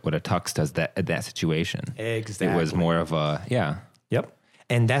what a tux does at that situation. Exactly. It was more of a, yeah. Yep.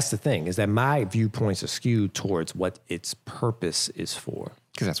 And that's the thing, is that my viewpoints are skewed towards what its purpose is for.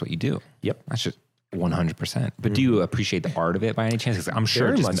 Because that's what you do. Yep. That's just 100%. But do you appreciate the art of it by any chance? 'Cause I'm sure,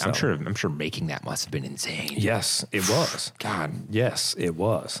 Very much so. I'm sure making that must have been insane. Yes, it was. God. Yes, it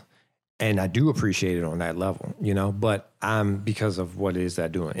was. And I do appreciate it on that level, but because of what it is that I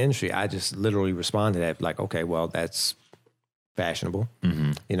do in the industry, I just literally respond to that like, okay, well, that's fashionable,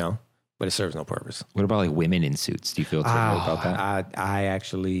 but it serves no purpose. What about like women in suits? Do you feel about that? I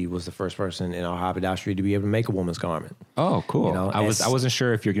actually was the first person in our haberdashery to be able to make a woman's garment. Oh, cool. I as- wasn't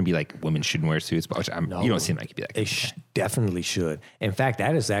sure if you're going to be like, women shouldn't wear suits, but you don't seem like you'd be like, It definitely should. In fact,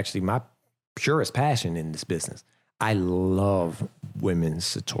 that is actually my purest passion in this business. I love women's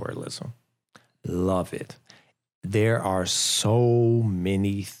sartorialism. Love it. There are so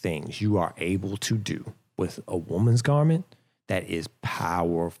many things you are able to do with a woman's garment that is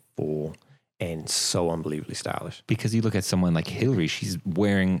powerful and so unbelievably stylish. because you look at someone like Hillary, she's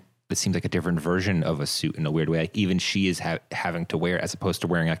wearing, it seems like a different version of a suit in a weird way. Like even she is having to wear, as opposed to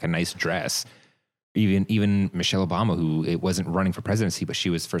wearing like a nice dress. Even Michelle Obama, who it wasn't running for presidency, but she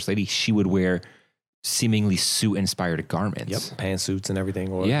was first lady, she would wear seemingly suit inspired garments. Yep, pantsuits and everything,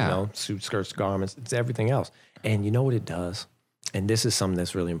 or suit skirts, garments, it's everything else. And you know what it does? And this is something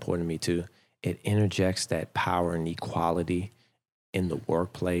that's really important to me too. It interjects that power and equality in the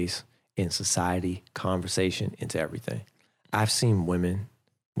workplace, in society, conversation, into everything. I've seen women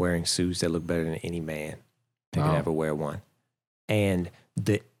wearing suits that look better than any man that could ever wear one. And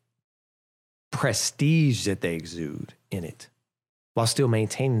the prestige that they exude in it, while still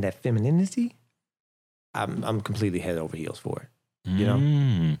maintaining that femininity, I'm completely head over heels for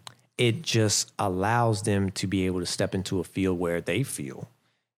it. It just allows them to be able to step into a field where they feel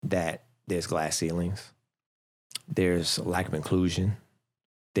that there's glass ceilings, there's a lack of inclusion,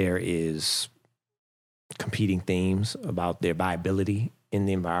 there is competing themes about their viability in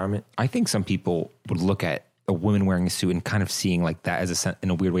the environment. I think some people would look at a woman wearing a suit and kind of seeing like that as in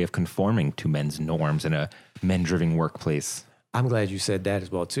a weird way of conforming to men's norms in a men-driven workplace. I'm glad you said that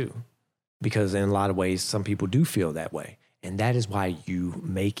as well too, because in a lot of ways, some people do feel that way. And that is why you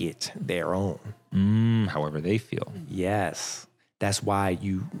make it their own. However they feel. Yes. That's why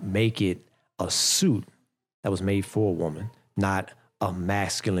you make it a suit that was made for a woman, not a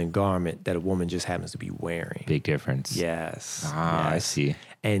masculine garment that a woman just happens to be wearing. Big difference. Yes. I Yes. see.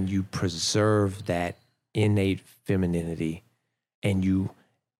 And you preserve that innate femininity and you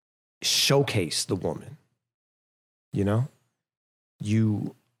showcase the woman.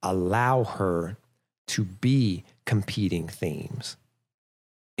 You allow her to be competing themes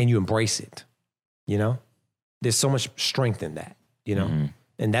and you embrace it. There's so much strength in that,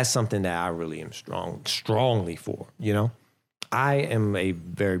 and that's something that I really am strongly for. I am a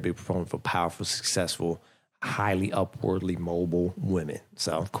very big proponent for powerful, successful, highly upwardly mobile women.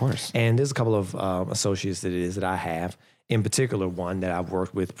 So, Of course. and there's a couple of associates that I have, in particular one that I've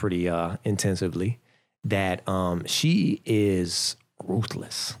worked with pretty intensively, that she is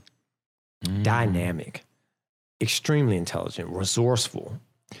ruthless, dynamic, extremely intelligent, resourceful.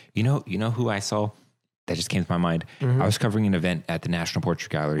 You know who I saw that just came to my mind? I was covering an event at the National Portrait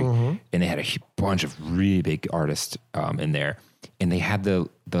Gallery, and they had a bunch of really big artists in there. And they had the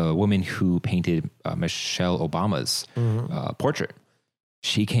woman who painted Michelle Obama's portrait.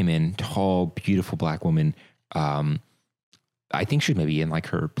 She came in, tall, beautiful black woman. I think she was maybe in like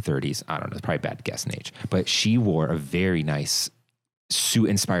her 30s. I don't know. It's probably a bad guess in age. But she wore a very nice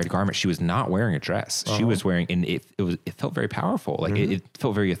suit-inspired garment. She was not wearing a dress. She was wearing, and it felt very powerful. Like it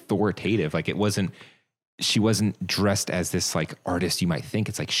felt very authoritative. Like she wasn't dressed as this like artist you might think.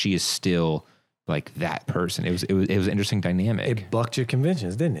 It's like she is still like that person. It was an interesting dynamic. It bucked your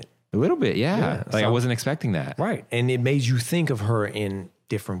conventions, didn't it? A little bit, yeah. Yeah, Like I so- wasn't expecting that. Right. And it made you think of her in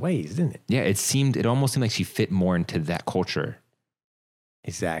different ways, didn't it? Yeah, it almost seemed like she fit more into that culture.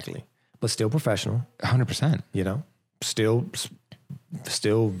 Exactly. But still professional, 100%.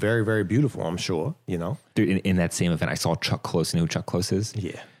 Still very, very beautiful, I'm sure, Dude, in that same event, I saw Chuck Close. You know who Chuck Close is?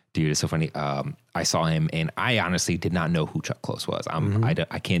 Yeah. Dude, it's so funny. I saw him, and I honestly did not know who Chuck Close was.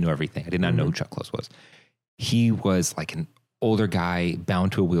 I can't know everything. I did not know who Chuck Close was. He was like an older guy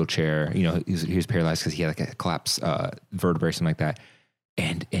bound to a wheelchair. He was paralyzed because he had like a collapsed vertebrae or something like that.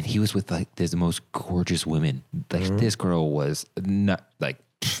 and he was with like the most gorgeous women. Like this girl was not like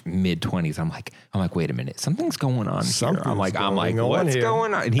mid-20s. I'm like, wait a minute, something's going on here. I'm like, what's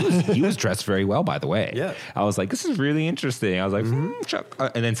going on? And he was dressed very well, by the way. Yeah. I was like, this is really interesting. I was like, Chuck.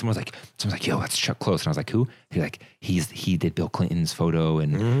 And then someone's like, yo, that's Chuck Close. And I was like, who? He's like, he did Bill Clinton's photo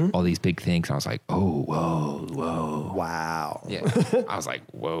and all these big things. And I was like, oh, whoa. Wow. Yeah. I was like,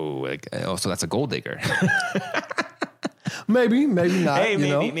 whoa. Like, oh, so that's a gold digger. Maybe not. Hey,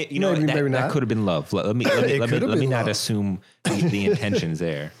 maybe not. That could have been love. Let me not assume the intentions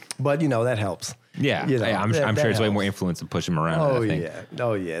there. But that helps. Yeah, You know, I'm sure it's helps. way more influence to push him around. Oh I think.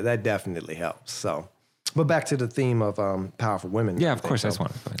 yeah, that definitely helps. So, but back to the theme of powerful women. Yeah, of course, that's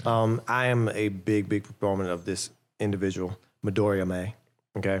one. I am a big proponent of this individual, Midoriya May.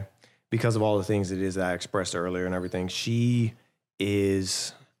 Okay, because of all the things it is that I expressed earlier and everything, she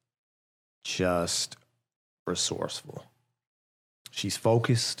is just resourceful. She's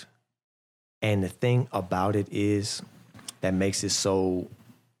focused, and the thing about it is that makes it so,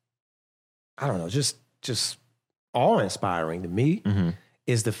 I don't know, just awe-inspiring to me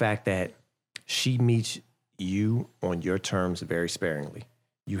is the fact that she meets you on your terms very sparingly.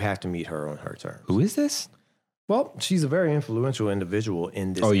 You have to meet her on her terms. Who is this? Well, she's a very influential individual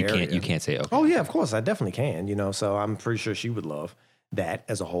in this You area. you can't say. Okay. Oh yeah, of course, I definitely can. So I'm pretty sure she would love that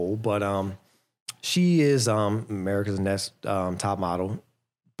as a whole. But she is America's Next Top Model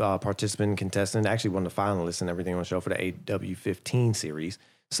participant and contestant. Actually, one of the finalists and everything on the show for the AW15 series.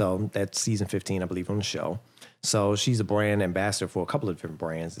 So that's season 15, I believe, on the show. So she's a brand ambassador for a couple of different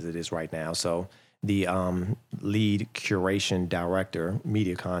brands as it is right now. So the lead curation director,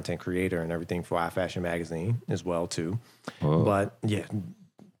 media content creator, and everything for iFashion magazine as well too. Whoa. But yeah,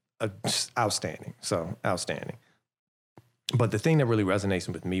 just outstanding. So outstanding. But the thing that really resonates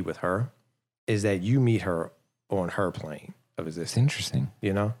with me with her is that you meet her on her plane of It's existence. interesting.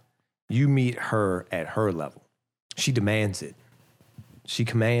 You meet her at her level. She demands it. She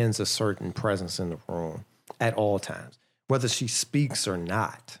commands a certain presence in the room at all times, whether she speaks or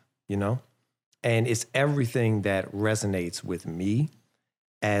not, And it's everything that resonates with me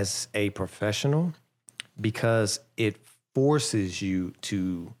as a professional because it forces you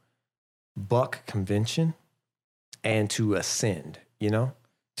to buck convention and to ascend,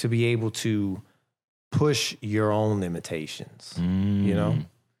 to be able to push your own limitations,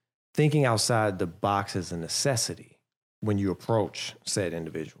 Thinking outside the box is a necessity when you approach said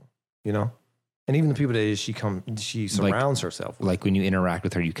individual, And even the people that she surrounds herself with. Like when you interact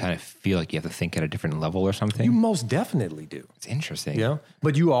with her, you kind of feel like you have to think at a different level or something. You most definitely do. It's interesting.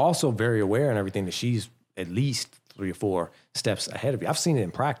 But you are also very aware and everything that she's at least 3 or 4 steps ahead of you. I've seen it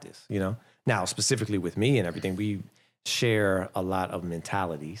in practice, Now, specifically with me and everything, we share a lot of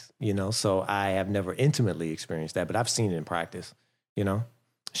mentalities, So I have never intimately experienced that, but I've seen it in practice,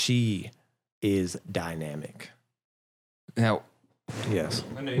 She is dynamic. Now, Yes.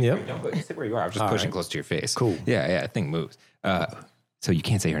 Yep. Don't sit where you are. I'm just pushing close to your face. Cool. Yeah. Thing moves. So you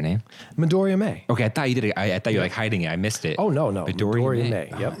can't say her name? Midoriya May. Okay, I thought you did it. I thought you were like hiding it. I missed it. Oh, no. Midoriya May.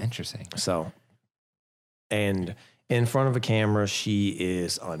 Yep. Oh, interesting. So, and in front of a camera, she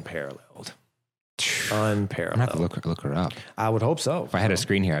is unparalleled. I'm gonna have to look her up. I would hope so. If I had a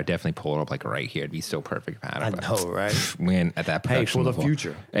screen here, I'd definitely pull her up like right here. It'd be so perfect. I know, right? Man, at that production Hey, for the level.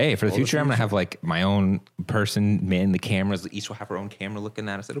 future. Hey, for the future, I'm gonna have like my own person man the cameras. Each will have her own camera looking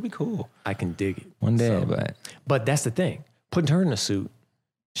at us. It'll be cool I can dig it. one day. So, but that's the thing. Putting her in a suit,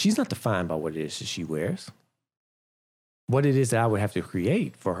 she's not defined by what it is that she wears. What it is that I would have to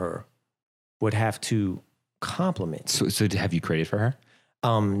create for her would have to complement. So have you created for her?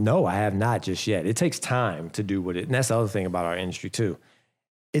 No, I have not just yet. It takes time to do what and that's the other thing about our industry too.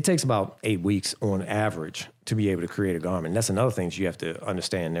 It takes about 8 weeks on average to be able to create a garment. That's another thing that you have to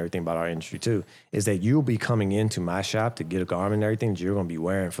understand and everything about our industry too, is that you'll be coming into my shop to get a garment and everything that you're going to be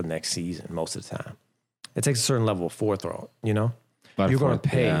wearing for next season most of the time. It takes a certain level of forethought, You're going to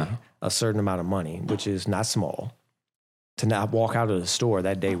pay a certain amount of money, which is not small, to not walk out of the store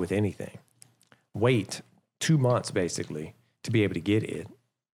that day with anything. Wait 2 months basically to be able to get it,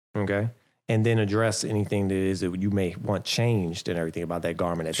 okay? And then address anything that is that you may want changed and everything about that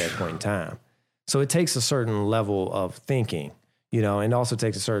garment at that point in time. So it takes a certain level of thinking, and also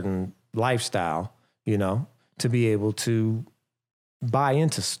takes a certain lifestyle, to be able to buy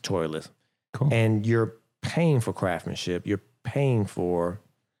into tourism. Cool. And you're paying for craftsmanship. You're paying for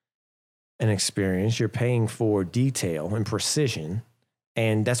an experience. You're paying for detail and precision.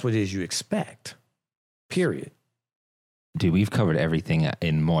 And that's what it is you expect, period. Dude, we've covered everything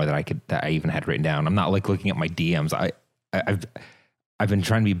and more that I even had written down. I'm not like looking at my DMs. I've been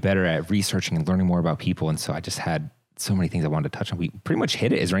trying to be better at researching and learning more about people, and so I just had so many things I wanted to touch on. We pretty much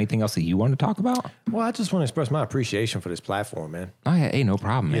hit it. Is there anything else that you want to talk about? Well, I just want to express my appreciation for this platform, man. Oh yeah, hey, no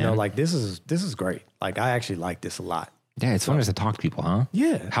problem, man. You know, like this is great. Like I actually like this a lot. Yeah, it's fun just to talk to people, huh?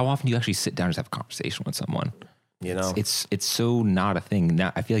 Yeah. How often do you actually sit down and just have a conversation with someone? You know, It's so not a thing.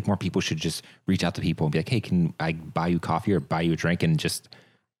 Now, I feel like more people should just reach out to people and be like, hey, can I buy you coffee or buy you a drink and just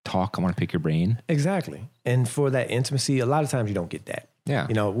talk? I want to pick your brain. exactly. And for that intimacy, a lot of times you don't get that. Yeah.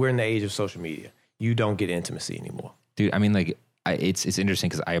 You know, we're in the age of social media. You don't get intimacy anymore. Dude, I mean, like, it's interesting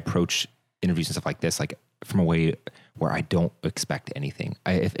because I approach interviews and stuff like this, like from a way where I don't expect anything.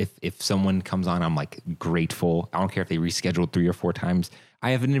 If someone comes on, I'm like grateful. I don't care if they rescheduled 3 or 4 times. I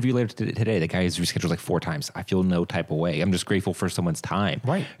have an interview later today. The guy has rescheduled like 4 times. I feel no type of way. I'm just grateful for someone's time.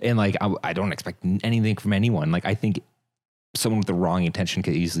 Right. And like, I don't expect anything from anyone. Like, I think someone with the wrong intention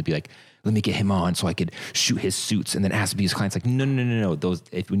could easily be like, let me get him on so I could shoot his suits and then ask his clients. Like, no.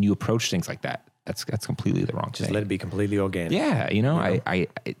 When you approach things like that, that's completely the wrong Just thing. let it be completely organic. Yeah, you know,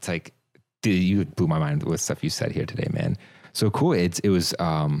 it's like, dude, you blew my mind with stuff you said here today, man. So cool. It was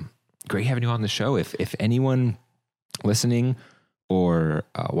great having you on the show. If anyone listening or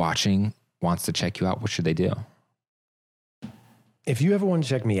watching wants to check you out, what should they do? If you ever want to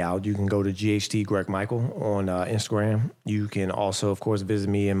check me out, you can go to GHT Greg Michael on Instagram. You can also, of course, visit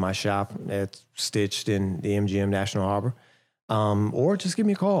me in my shop that's stitched in the MGM National Harbor. Or just give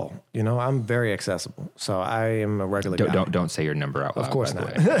me a call. You know, I'm very accessible. So I am a regular guy. Don't say your number out loud. Of course by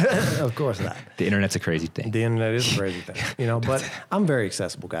not. the way. Of course not. The internet's a crazy thing. The internet is a crazy thing, you know, but I'm very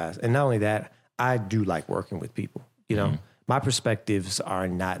accessible, guys. And not only that, I do like working with people. You know, my perspectives are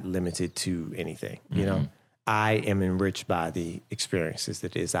not limited to anything. You know, I am enriched by the experiences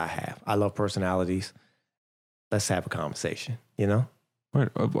that is I have. I love personalities. Let's have a conversation, you know?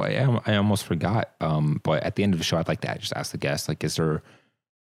 I almost forgot. But at the end of the show, I'd like to just ask the guest, like, is there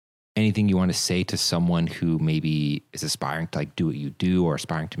anything you want to say to someone who maybe is aspiring to like do what you do, or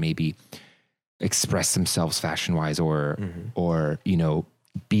aspiring to maybe express themselves fashion wise, or you know,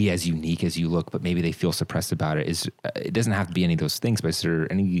 be as unique as you look, but maybe they feel suppressed about it? It doesn't have to be any of those things, but is there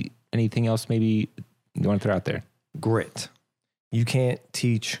anything else maybe you want to throw out there? Grit. You can't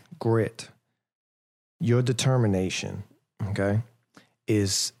teach grit. Your determination, okay,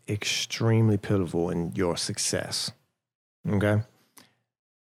 is extremely pivotal in your success. Okay?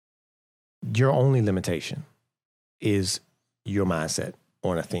 Your only limitation is your mindset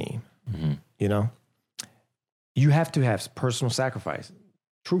on a theme. You know? You have to have personal sacrifice.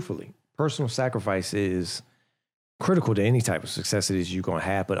 Truthfully, personal sacrifice is critical to any type of success it is you're going to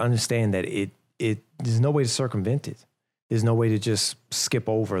have, but understand that there's no way to circumvent it. There's no way to just skip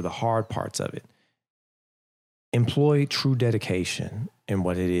over the hard parts of it. Employ true dedication in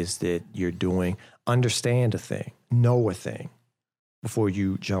what it is that you're doing. Understand a thing, know a thing before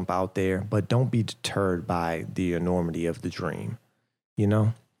you jump out there, but don't be deterred by the enormity of the dream. You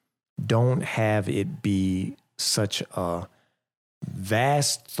know, don't have it be such a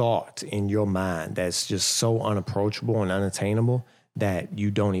vast thought in your mind that's just so unapproachable and unattainable that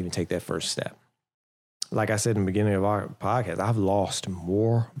you don't even take that first step. Like I said in the beginning of our podcast, I've lost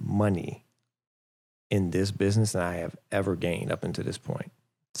more money in this business than I have ever gained up until this point.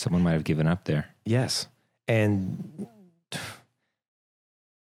 Someone might have given up there. Yes. And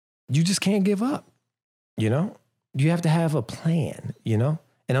you just can't give up, you know? You have to have a plan, you know?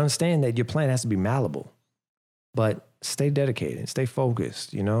 And understand that your plan has to be malleable. But stay dedicated, stay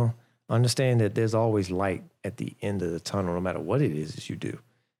focused, you know? Understand that there's always light at the end of the tunnel, no matter what it is that you do.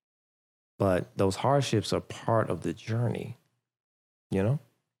 But those hardships are part of the journey, you know?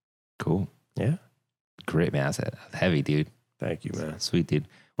 Cool. Yeah. Great, man. That's heavy, dude. Thank you, man. Sweet, dude.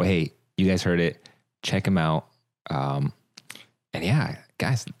 Well, hey, you guys heard it. Check him out. And yeah,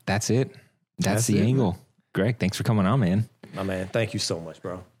 guys, that's it. That's the angle. Man. Greg, thanks for coming on, man. My man, thank you so much,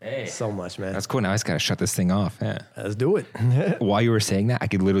 bro. Hey. So much, man. That's cool. Now I just got to shut this thing off. Yeah. Let's do it. While you were saying that, I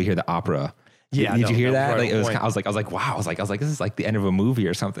could literally hear the opera. Yeah. Did you hear that? Like, I was like, wow. I was like, this is like the end of a movie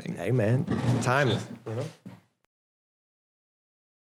or something. Hey, man. Timeless, you know?